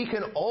people. We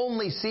can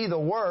only see the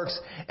works.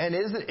 And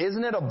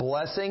isn't it a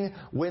blessing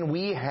when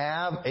we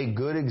have a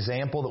good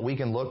example that we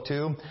can look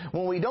to?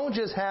 When we don't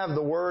just have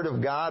the Word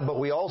of God, but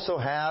we also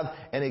have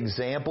an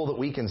example that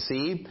we can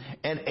see.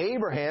 And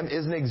Abraham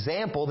is an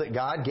example that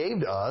God gave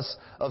to us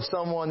of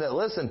someone that,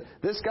 listen,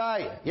 this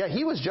guy,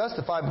 he was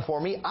justified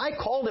before me. I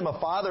called him a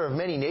father of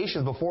many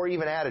nations before he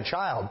even had a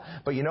child.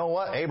 But you know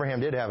what? Abraham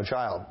did have a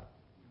child.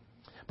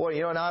 Boy,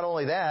 not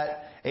only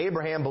that,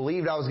 Abraham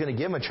believed I was going to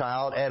give him a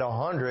child at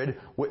 100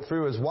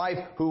 through his wife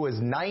who was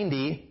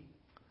 90.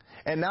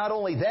 And not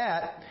only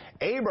that,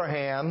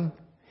 Abraham,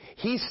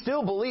 he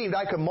still believed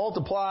I could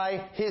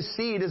multiply his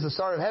seed as the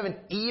stars of heaven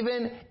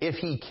even if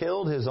he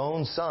killed his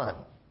own son.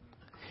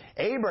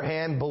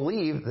 Abraham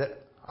believed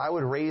that I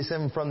would raise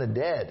him from the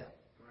dead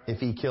if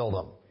he killed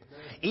him.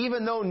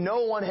 Even though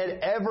no one had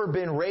ever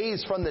been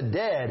raised from the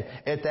dead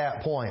at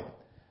that point.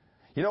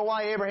 You know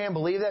why Abraham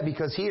believed that?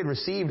 Because he had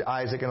received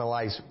Isaac in a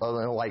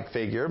like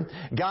figure.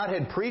 God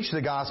had preached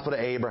the gospel to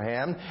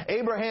Abraham.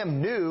 Abraham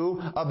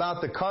knew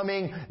about the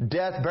coming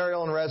death,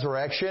 burial, and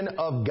resurrection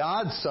of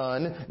God's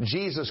Son,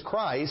 Jesus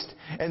Christ.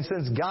 And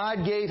since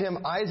God gave him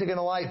Isaac in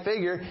a like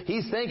figure,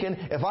 he's thinking,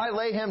 if I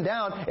lay him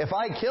down, if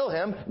I kill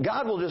him,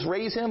 God will just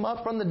raise him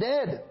up from the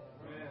dead.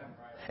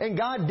 And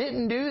God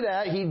didn't do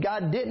that.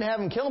 God didn't have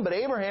him kill him, but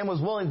Abraham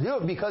was willing to do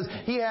it because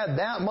he had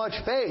that much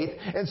faith.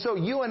 And so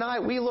you and I,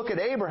 we look at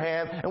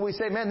Abraham and we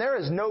say, man, there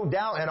is no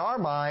doubt in our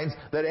minds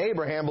that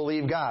Abraham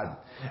believed God.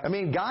 I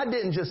mean, God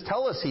didn't just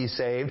tell us He's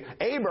saved.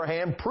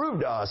 Abraham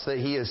proved to us that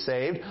he is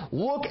saved.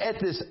 Look at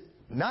this,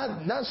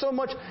 not so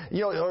much,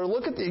 or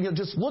look at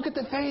just look at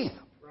the faith.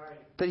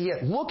 that he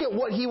had. Look at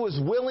what he was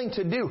willing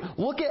to do.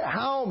 Look at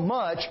how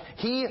much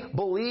he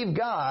believed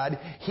God.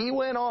 He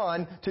went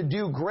on to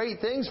do great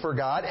things for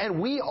God,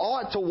 and we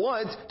ought to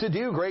want to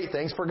do great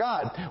things for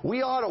God.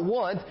 We ought to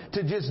want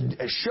to just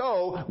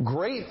show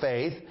great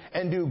faith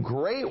and do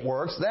great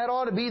works. That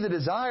ought to be the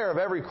desire of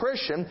every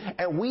Christian,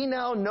 and we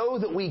now know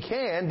that we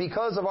can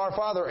because of our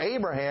father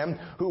Abraham,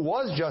 who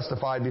was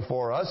justified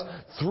before us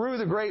through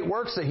the great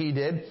works that he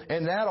did,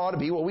 and that ought to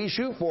be what we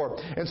shoot for.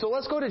 And so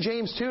let's go to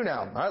James 2 now.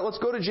 All right, let's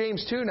go to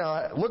James 2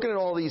 now, looking at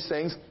all these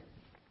things.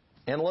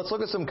 And let's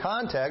look at some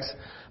context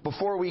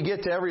before we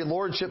get to every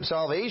lordship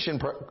salvation,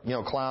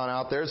 clown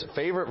out there's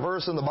favorite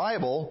verse in the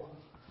Bible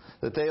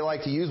that they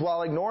like to use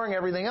while ignoring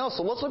everything else.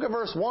 So let's look at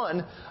verse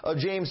 1 of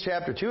James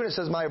chapter 2, and it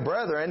says, "My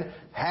brethren,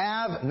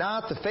 have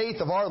not the faith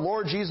of our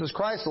Lord Jesus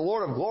Christ, the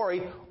Lord of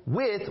glory,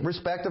 with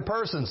respect of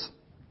persons."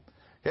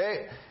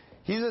 Okay?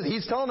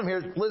 He's telling them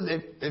here,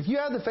 listen, if you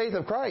have the faith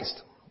of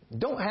Christ,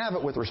 don't have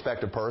it with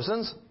respect of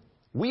persons.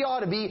 We ought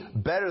to be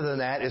better than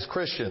that as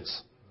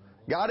Christians.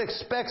 God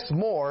expects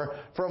more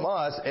from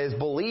us as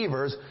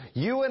believers.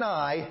 You and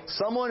I,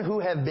 someone who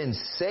have been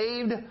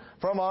saved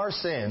from our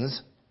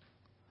sins,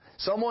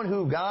 someone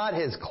who God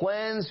has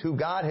cleansed, who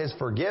God has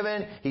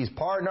forgiven, He's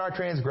pardoned our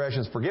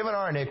transgressions, forgiven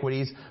our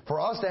iniquities. For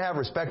us to have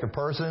respect of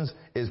persons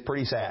is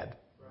pretty sad.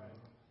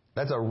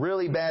 That's a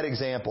really bad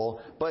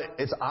example, but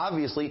it's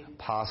obviously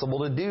possible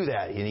to do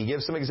that. And he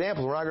gives some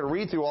examples. We're not going to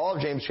read through all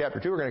of James chapter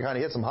 2. We're going to kind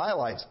of hit some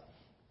highlights.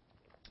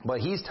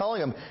 But he's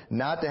telling them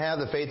not to have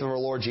the faith of our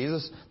Lord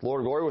Jesus, the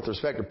Lord of glory, with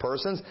respect to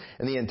persons.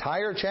 And the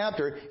entire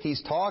chapter,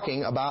 he's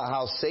talking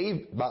about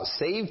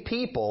saved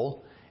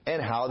people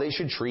and how they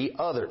should treat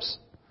others.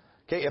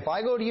 Okay, if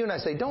I go to you and I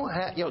say,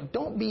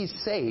 don't be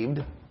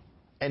saved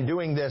and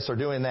doing this or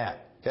doing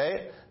that.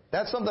 Okay,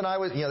 that's something I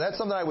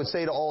would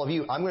say to all of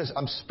you.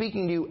 I'm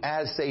speaking to you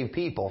as saved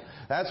people.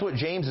 That's what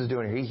James is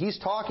doing here. He's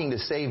talking to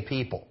saved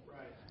people.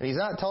 And he's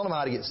not telling them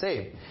how to get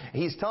saved.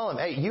 He's telling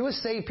them, hey, you as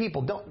saved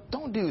people,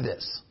 don't do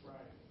this. Right.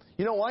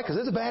 You know why? Because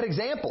it's a bad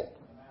example.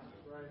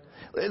 Right.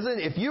 Listen,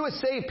 if you as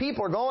saved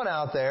people are going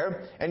out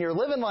there and you're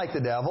living like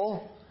the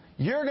devil,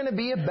 you're going to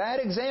be a bad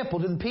example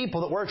to the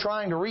people that we're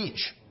trying to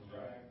reach.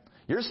 Right.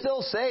 You're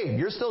still saved.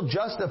 You're still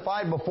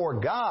justified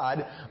before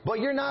God, but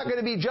you're not going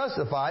to be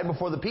justified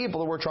before the people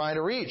that we're trying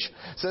to reach.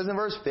 It says in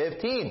verse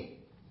 15.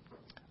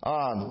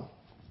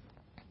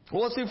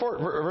 Well, let's do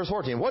verse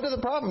 14. "What does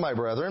it profit, my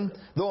brethren,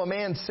 though a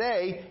man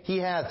say he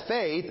hath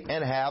faith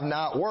and have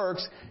not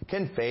works,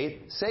 can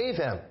faith save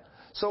him?"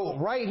 So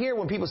right here,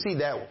 when people see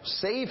that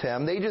save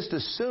him, they just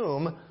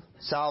assume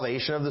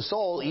salvation of the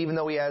soul, even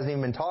though he hasn't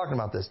even been talking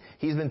about this.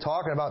 He's been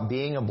talking about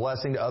being a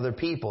blessing to other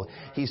people.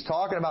 He's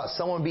talking about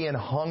someone being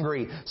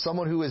hungry,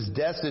 someone who is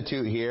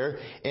destitute here,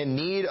 in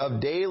need of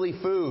daily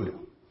food.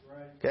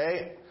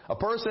 Okay? A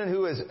person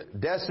who is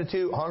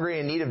destitute,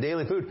 hungry, in need of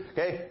daily food,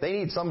 okay, they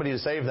need somebody to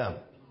save them.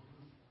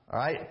 All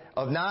right?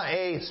 Of not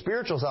a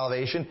spiritual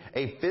salvation,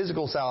 a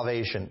physical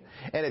salvation.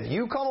 And if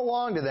you come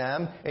along to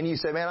them and you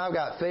say, man, I've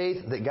got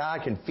faith that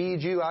God can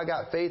feed you. I've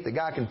got faith that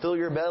God can fill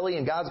your belly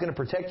and God's going to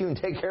protect you and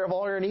take care of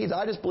all your needs.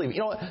 I just believe it.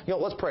 You know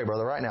what? Let's pray,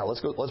 brother, right now.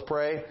 Let's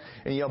pray.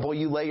 And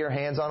you lay your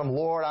hands on him.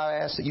 Lord, I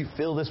ask that you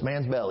fill this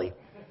man's belly.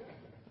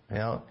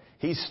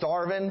 He's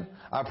starving.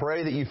 I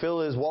pray that you fill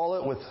his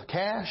wallet with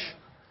cash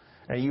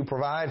and you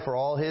provide for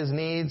all his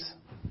needs.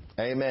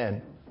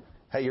 Amen.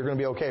 Hey, you're going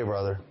to be okay,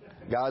 brother.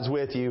 God's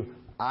with you.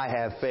 I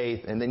have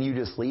faith. And then you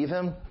just leave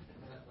him?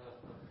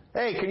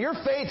 Hey, can your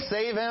faith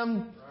save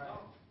him?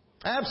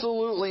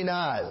 Absolutely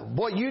not.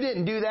 Boy, you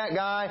didn't do that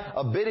guy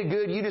a bit of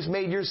good. You just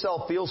made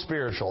yourself feel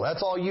spiritual.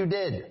 That's all you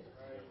did.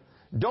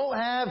 Don't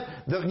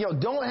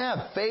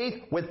have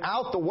faith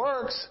without the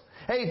works.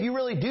 Hey, if you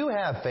really do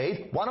have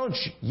faith, why don't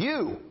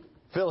you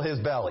fill his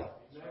belly?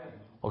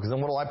 Well, because then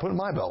what do I put in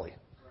my belly?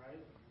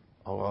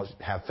 Oh, well,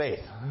 have faith.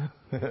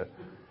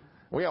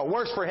 Well, it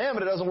works for him,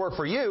 but it doesn't work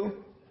for you.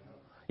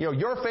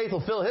 Your faith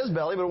will fill his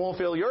belly, but it won't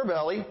fill your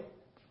belly.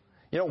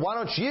 Why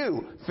don't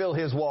you fill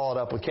his wallet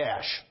up with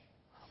cash?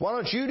 Why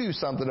don't you do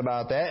something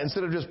about that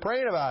instead of just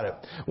praying about it?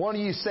 One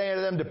of you saying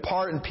to them,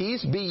 depart in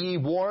peace, be ye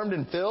warmed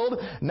and filled.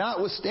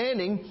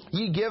 Notwithstanding,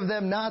 ye give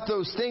them not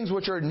those things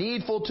which are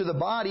needful to the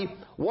body.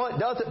 What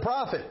doth it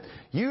profit?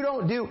 You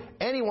don't do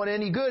anyone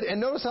any good.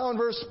 And notice how in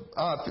verse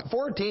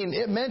 14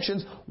 it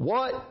mentions,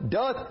 what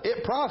doth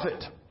it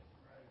profit?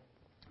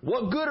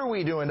 What good are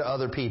we doing to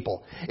other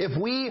people? If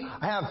we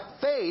have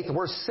faith,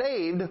 we're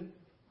saved,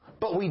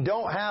 but we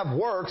don't have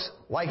works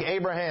like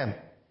Abraham.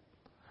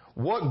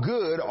 What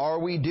good are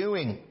we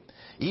doing?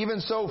 Even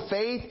so,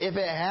 faith, if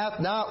it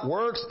hath not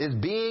works, is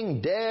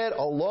being dead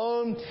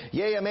alone.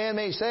 Yea, a man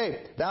may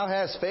say, thou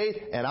hast faith,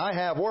 and I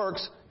have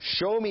works.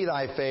 Show me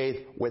thy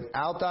faith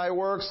without thy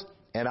works,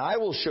 and I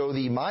will show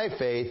thee my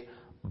faith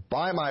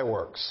by my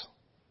works.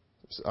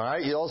 All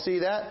right, you all see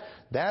that?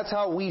 That's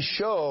how we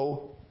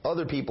show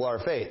other people our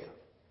faith.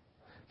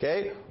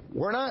 Okay?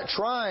 We're not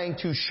trying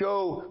to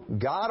show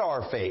God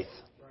our faith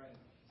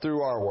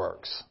through our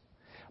works.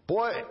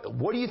 Boy,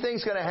 what do you think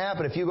is going to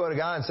happen if you go to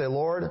God and say,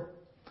 Lord,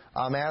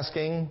 I'm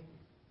asking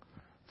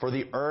for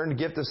the earned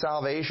gift of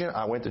salvation.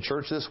 I went to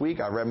church this week.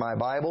 I read my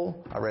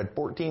Bible. I read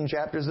 14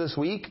 chapters this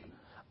week.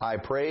 I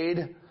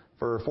prayed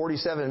for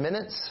 47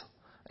 minutes.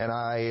 And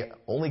I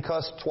only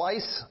cussed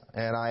twice.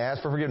 And I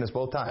asked for forgiveness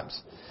both times.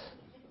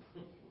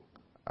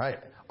 All right.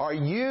 Are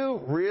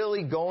you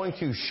really going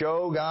to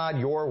show God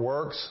your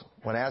works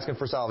when asking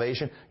for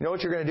salvation? You know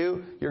what you're going to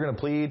do? You're going to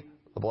plead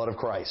the blood of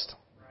Christ.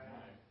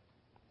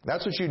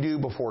 That's what you do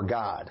before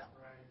God.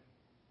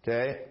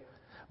 Okay?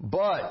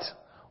 But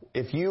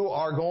if you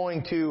are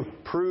going to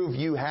prove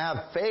you have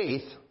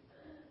faith,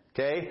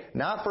 okay,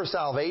 not for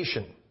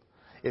salvation.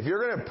 If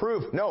you're going to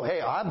prove, no,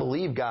 hey, I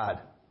believe God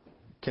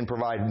can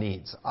provide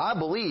needs. I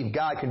believe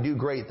God can do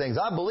great things.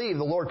 I believe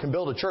the Lord can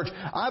build a church.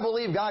 I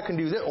believe God can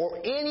do this or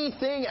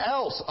anything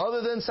else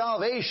other than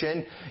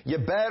salvation, you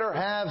better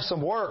have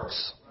some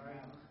works.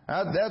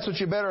 That's what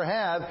you better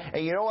have.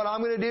 And you know what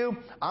I'm going to do?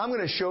 I'm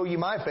going to show you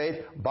my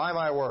faith by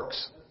my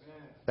works.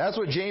 That's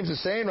what James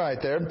is saying right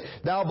there.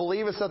 Thou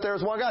believest that there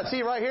is one God.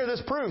 See, right here,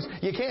 this proves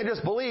you can't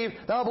just believe.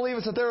 Thou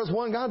believest that there is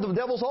one God. The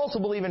devils also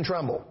believe and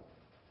tremble.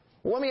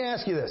 Well, let me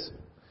ask you this.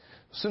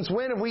 Since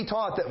when have we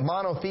taught that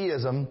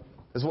monotheism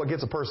is what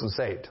gets a person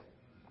saved?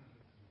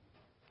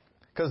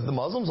 Because the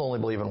Muslims only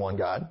believe in one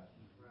God.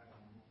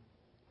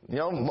 You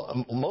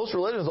know, most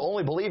religions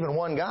only believe in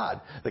one God.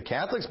 The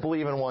Catholics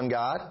believe in one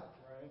God.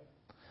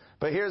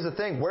 But here's the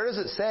thing. Where does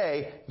it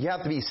say you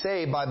have to be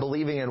saved by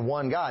believing in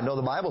one God? No,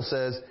 the Bible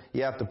says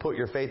you have to put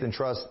your faith and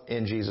trust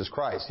in Jesus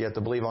Christ. You have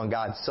to believe on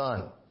God's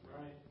Son.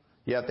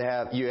 You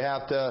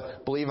have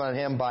to believe on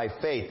Him by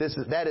faith.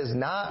 That is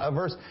not a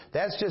verse.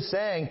 That's just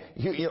saying,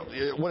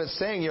 when it's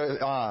saying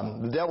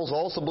the devils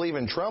also believe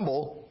and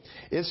tremble,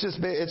 it's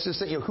just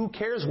saying, who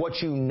cares what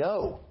you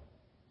know?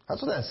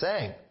 That's what that's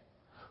saying.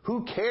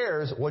 Who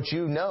cares what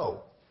you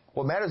know?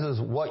 What matters is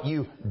what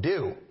you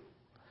do.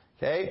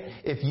 Okay?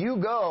 If you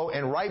go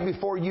and right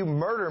before you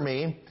murder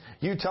me,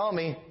 you tell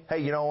me, hey,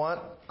 you know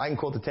what? I can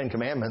quote the 10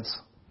 Commandments.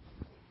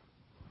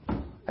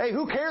 Hey,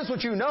 who cares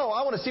what you know?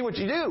 I want to see what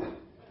you do.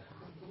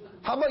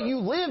 How about you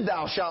live,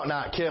 thou shalt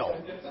not kill?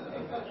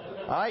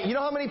 Alright? You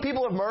know how many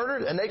people have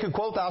murdered and they could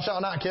quote, thou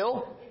shalt not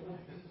kill?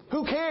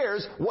 Who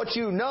cares what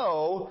you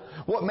know?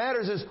 What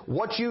matters is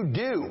what you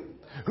do.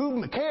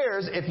 Who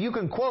cares if you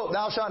can quote,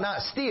 thou shalt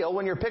not steal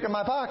when you're picking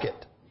my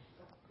pocket?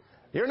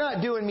 You're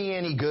not doing me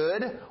any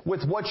good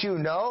with what you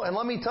know. And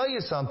let me tell you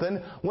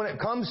something. When it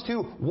comes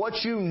to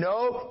what you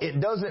know,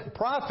 it doesn't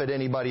profit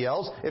anybody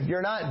else if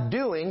you're not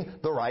doing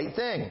the right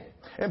thing.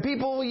 And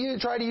people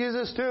try to use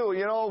this too.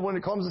 You know, when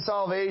it comes to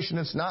salvation,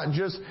 it's not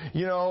just,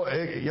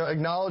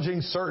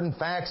 acknowledging certain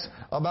facts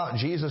about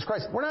Jesus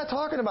Christ. We're not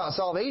talking about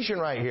salvation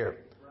right here.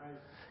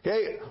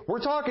 Okay?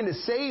 We're talking to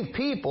save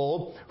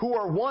people who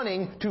are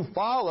wanting to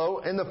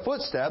follow in the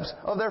footsteps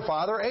of their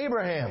father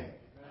Abraham.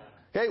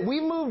 Okay,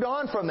 we've moved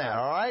on from that,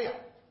 all right?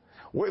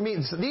 I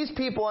mean, so these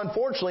people,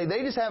 unfortunately,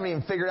 they just haven't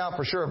even figured out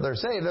for sure if they're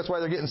saved. That's why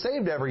they're getting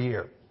saved every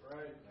year.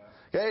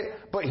 Okay,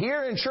 but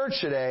here in church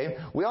today,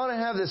 we ought to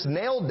have this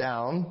nailed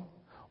down.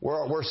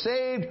 We're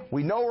saved.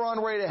 We know we're on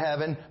the way to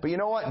heaven. But you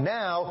know what?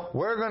 Now,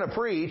 we're going to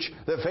preach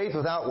that faith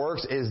without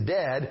works is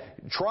dead,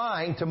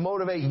 trying to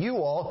motivate you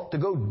all to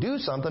go do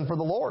something for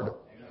the Lord.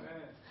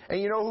 And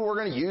you know who we're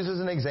going to use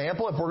as an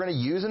example? If we're going to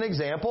use an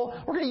example,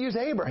 we're going to use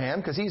Abraham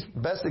because he's the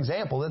best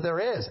example that there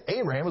is.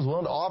 Abraham was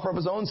willing to offer up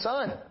his own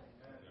son.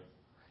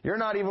 You're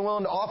not even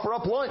willing to offer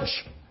up lunch.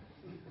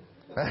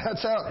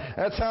 That's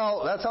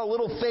how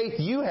little faith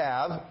you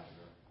have.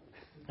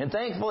 And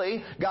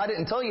thankfully, God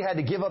didn't tell you had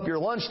to give up your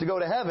lunch to go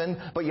to heaven,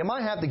 but you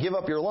might have to give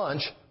up your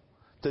lunch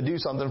to do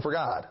something for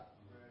God.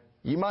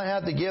 You might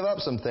have to give up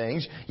some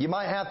things. You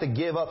might have to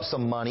give up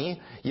some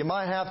money. You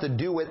might have to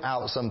do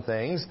without some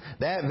things.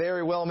 That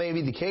very well may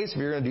be the case if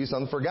you're going to do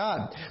something for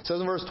God. It says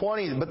in verse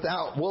 20, but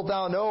wilt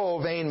thou know,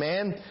 O vain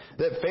man,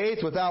 that faith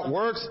without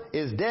works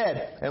is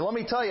dead. And let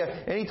me tell you,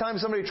 anytime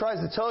somebody tries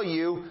to tell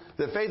you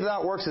that faith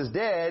without works is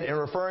dead and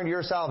referring to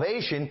your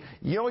salvation,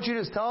 you know what you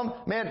just tell them?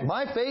 Man,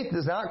 my faith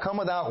does not come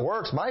without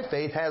works. My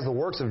faith has the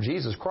works of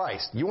Jesus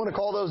Christ. You want to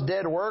call those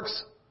dead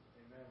works?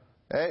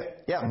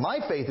 Yeah, my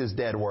faith is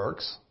dead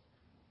works.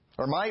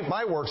 Or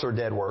my works are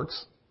dead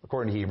works,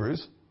 according to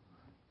Hebrews.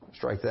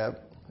 Strike that.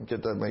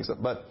 Get that mixed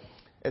up. But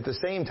at the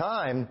same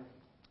time,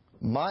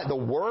 the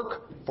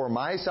work for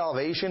my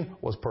salvation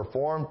was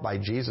performed by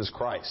Jesus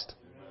Christ.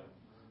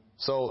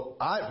 So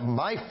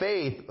my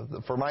faith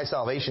for my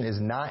salvation is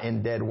not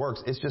in dead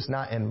works. It's just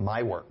not in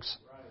my works.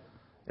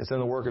 It's in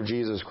the work of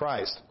Jesus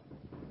Christ.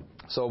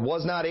 So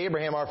was not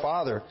Abraham our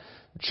father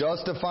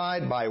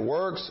justified by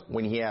works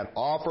when he had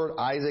offered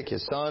Isaac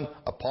his son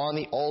upon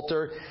the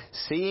altar,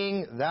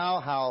 seeing thou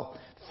how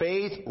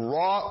faith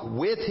wrought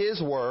with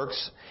his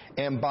works,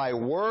 and by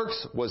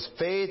works was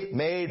faith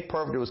made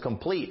perfect. It was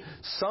complete.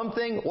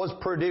 Something was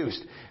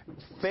produced.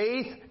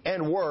 Faith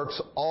and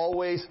works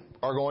always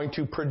are going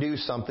to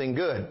produce something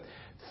good.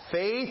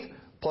 Faith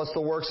plus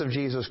the works of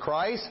Jesus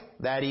Christ,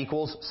 that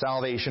equals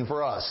salvation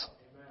for us.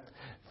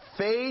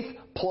 faith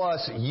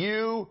plus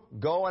you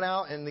going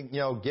out and,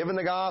 giving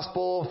the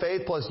gospel,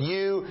 faith plus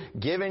you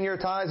giving your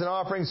tithes and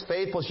offerings,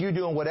 faith plus you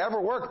doing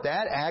whatever work,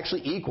 that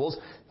actually equals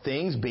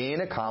things being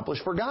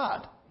accomplished for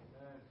God.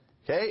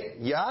 Okay?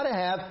 You ought to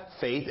have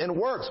faith in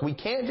works. We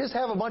can't just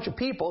have a bunch of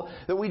people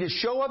that we just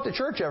show up to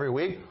church every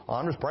week. Oh,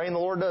 I'm just praying the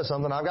Lord does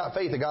something. I've got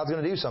faith that God's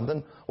going to do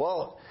something.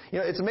 Well,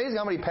 it's amazing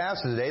how many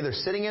pastors today, they're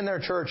sitting in their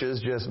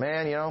churches just,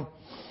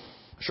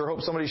 sure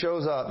hope somebody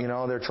shows up.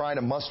 They're trying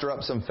to muster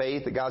up some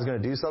faith that God's going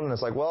to do something.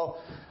 It's like,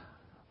 well,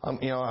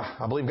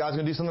 I believe God's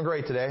going to do something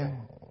great today.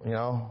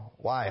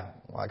 Why?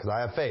 Why? Because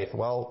I have faith.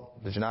 Well,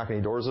 did you knock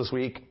any doors this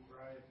week?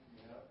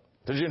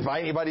 Did you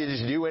invite anybody? Did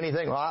you do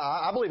anything? Well,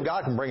 I believe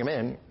God can bring them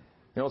in.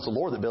 It's the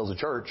Lord that builds a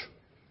church.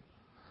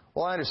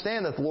 Well, I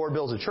understand that the Lord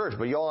builds a church,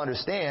 but you all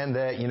understand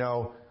that,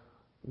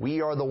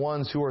 we are the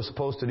ones who are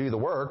supposed to do the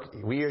work.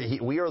 We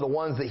are the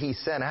ones that He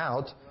sent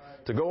out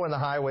to go in the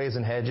highways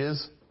and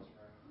hedges.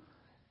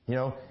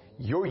 You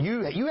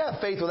have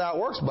faith without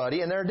works,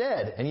 buddy, and they're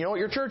dead. And you know what?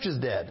 Your church is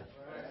dead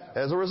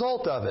as a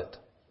result of it.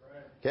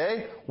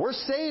 Okay? We're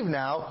saved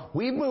now.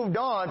 We've moved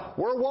on.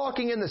 We're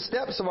walking in the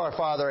steps of our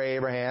father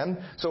Abraham.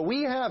 So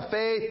we have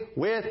faith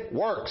with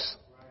works.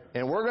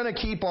 And we're going to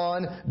keep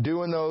on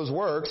doing those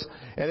works.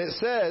 And it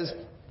says,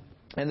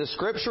 and the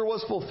scripture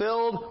was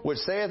fulfilled, which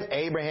saith,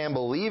 Abraham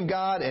believed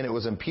God, and it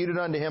was imputed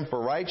unto him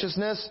for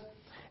righteousness,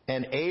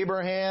 and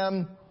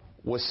Abraham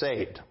was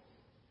saved.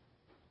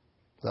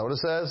 Is that what it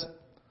says?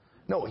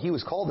 No, he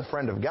was called the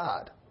friend of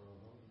God.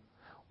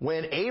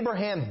 When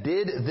Abraham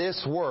did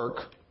this work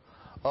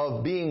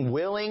of being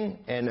willing,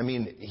 and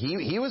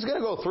he was going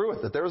to go through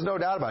with it. There was no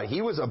doubt about it.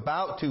 He was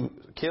about to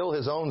kill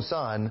his own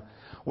son.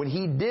 When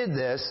he did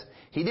this,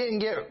 he didn't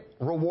get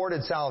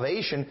rewarded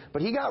salvation,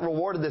 but he got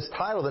rewarded this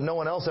title that no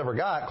one else ever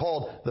got,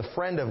 called the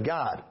friend of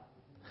God.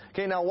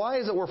 Okay, now why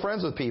is it we're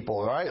friends with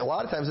people, right? A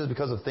lot of times it's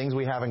because of things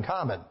we have in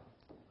common.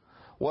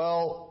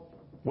 Well,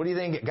 what do you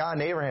think God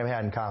and Abraham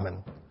had in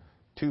common?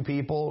 Two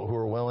people who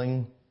were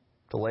willing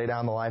to lay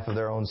down the life of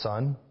their own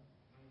son.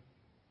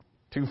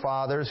 Two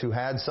fathers who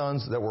had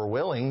sons that were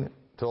willing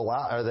to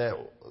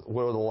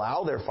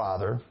allow their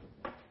father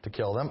to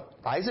kill them.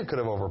 Isaac could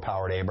have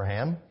overpowered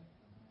Abraham.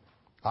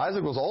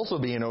 Isaac was also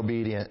being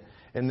obedient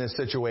in this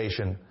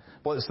situation.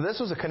 But so this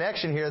was a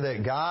connection here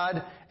that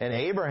God and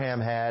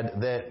Abraham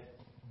had that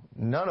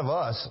none of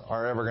us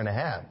are ever going to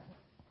have.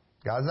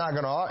 God's not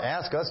going to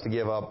ask us to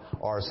give up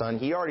our son.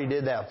 He already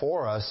did that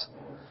for us.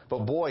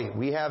 But boy,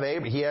 he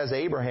has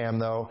Abraham,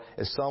 though,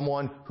 as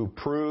someone who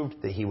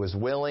proved that he was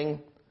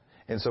willing.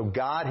 And so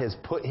God has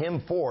put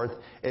him forth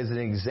as an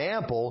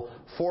example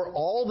for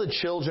all the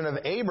children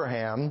of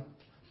Abraham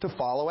to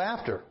follow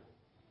after.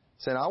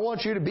 Saying, I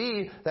want you to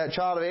be that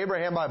child of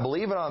Abraham by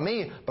believing on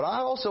me, but I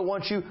also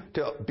want you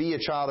to be a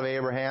child of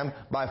Abraham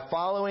by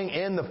following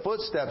in the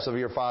footsteps of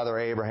your father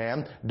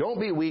Abraham. Don't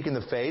be weak in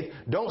the faith.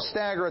 Don't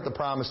stagger at the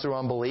promise through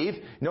unbelief.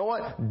 You know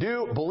what?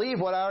 Believe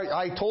what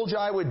I told you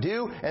I would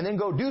do, and then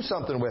go do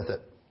something with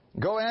it.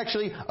 Go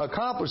actually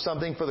accomplish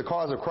something for the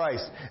cause of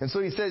Christ. And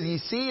so he says, ye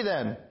see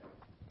then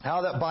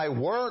how that by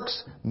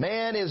works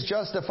man is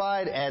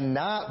justified, and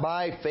not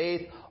by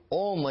faith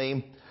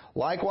only.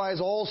 Likewise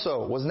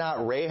also was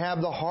not Rahab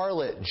the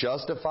harlot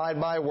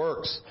justified by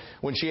works,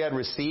 when she had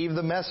received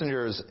the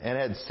messengers and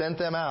had sent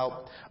them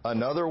out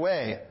another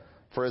way?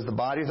 For as the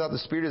body without the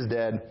spirit is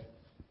dead,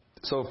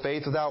 so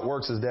faith without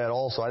works is dead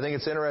also. I think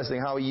it's interesting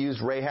how he used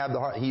Rahab the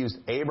harlot. He used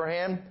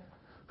Abraham,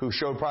 who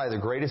showed probably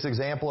the greatest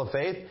example of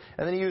faith,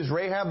 and then he used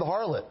Rahab the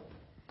harlot.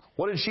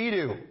 What did she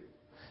do?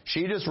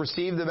 She just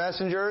received the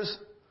messengers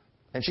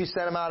and she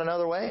sent them out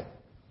another way.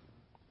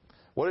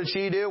 What did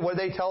she do? What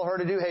did they tell her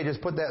to do? Hey,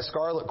 just put that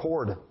scarlet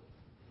cord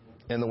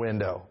in the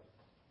window.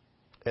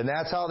 And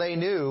that's how they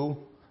knew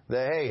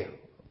that, hey,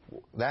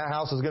 that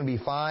house is going to be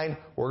fine.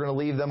 We're going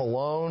to leave them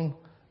alone.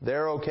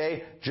 They're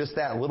okay. Just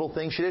that little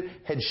thing she did.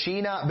 Had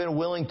she not been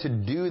willing to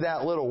do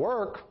that little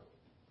work,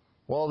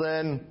 well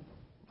then,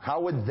 how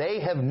would they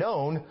have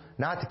known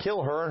not to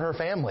kill her and her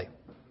family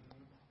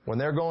when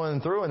they're going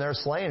through and they're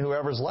slaying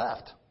whoever's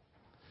left?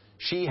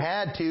 She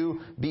had to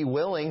be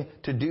willing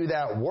to do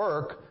that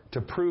work to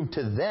prove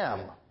to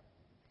them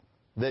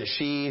that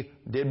she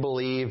did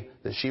believe,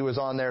 that she was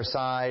on their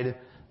side,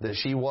 that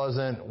she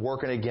wasn't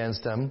working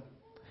against them.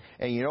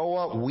 And you know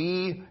what?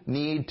 We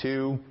need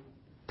to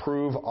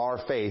prove our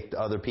faith to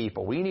other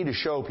people. We need to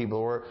show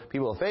people we're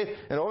people of faith.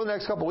 And over the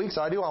next couple of weeks,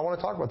 I want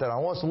to talk about that. I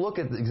want us to look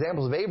at the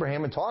examples of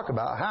Abraham and talk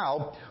about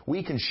how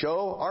we can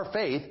show our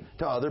faith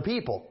to other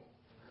people.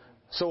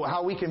 So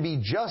how we can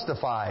be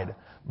justified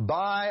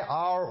by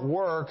our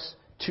works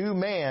to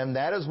man.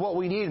 That is what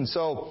we need. And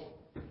so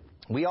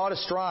we ought to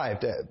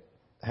strive to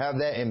have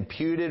that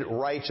imputed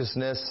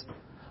righteousness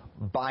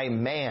by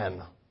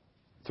man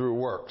through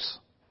works.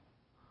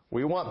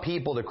 We want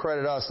people to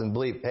credit us and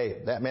believe,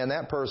 hey,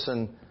 that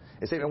person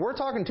is saved. And we're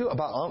talking too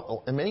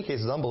about, in many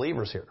cases,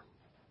 unbelievers here.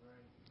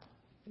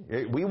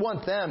 We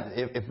want them,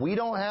 if we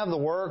don't have the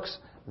works,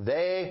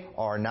 they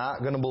are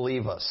not going to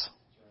believe us.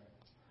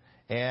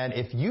 And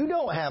if you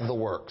don't have the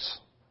works,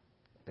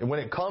 And when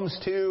it comes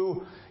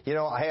to, hey,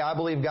 I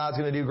believe God's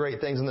going to do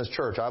great things in this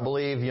church. I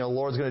believe, the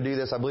Lord's going to do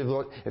this. I believe the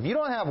Lord. If you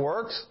don't have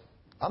works,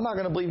 I'm not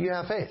going to believe you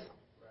have faith.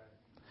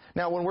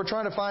 Now, when we're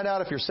trying to find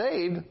out if you're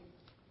saved,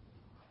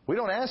 we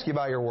don't ask you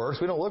about your works.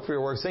 We don't look for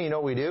your works. Then you know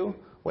what we do?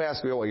 We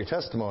ask you what your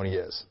testimony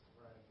is.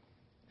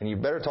 And you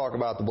better talk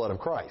about the blood of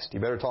Christ. You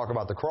better talk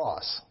about the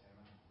cross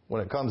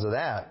when it comes to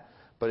that.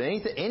 But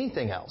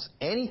anything else,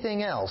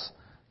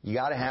 you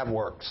got to have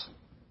works.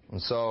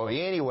 And so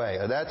anyway,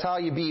 that's how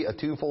you be a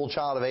twofold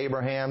child of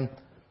Abraham.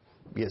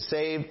 Get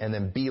saved and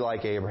then be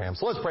like Abraham.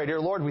 So let's pray. Dear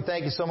Lord, we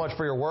thank you so much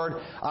for your word.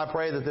 I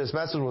pray that this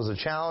message was a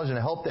challenge and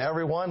a help to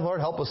everyone. Lord,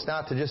 help us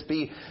not to just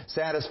be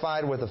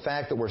satisfied with the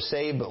fact that we're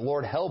saved, but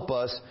Lord, help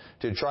us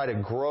to try to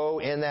grow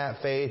in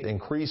that faith,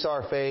 increase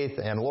our faith.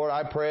 And Lord,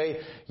 I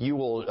pray you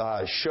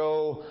will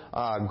show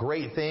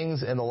great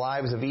things in the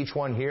lives of each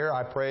one here.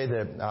 I pray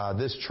that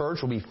this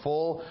church will be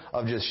full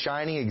of just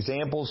shining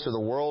examples to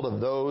the world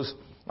of those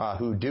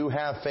who do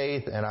have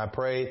faith, and I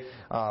pray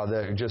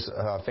that just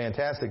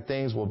fantastic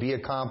things will be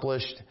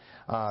accomplished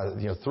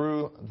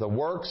through the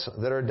works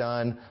that are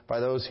done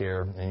by those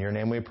here. In your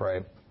name we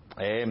pray.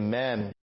 Amen.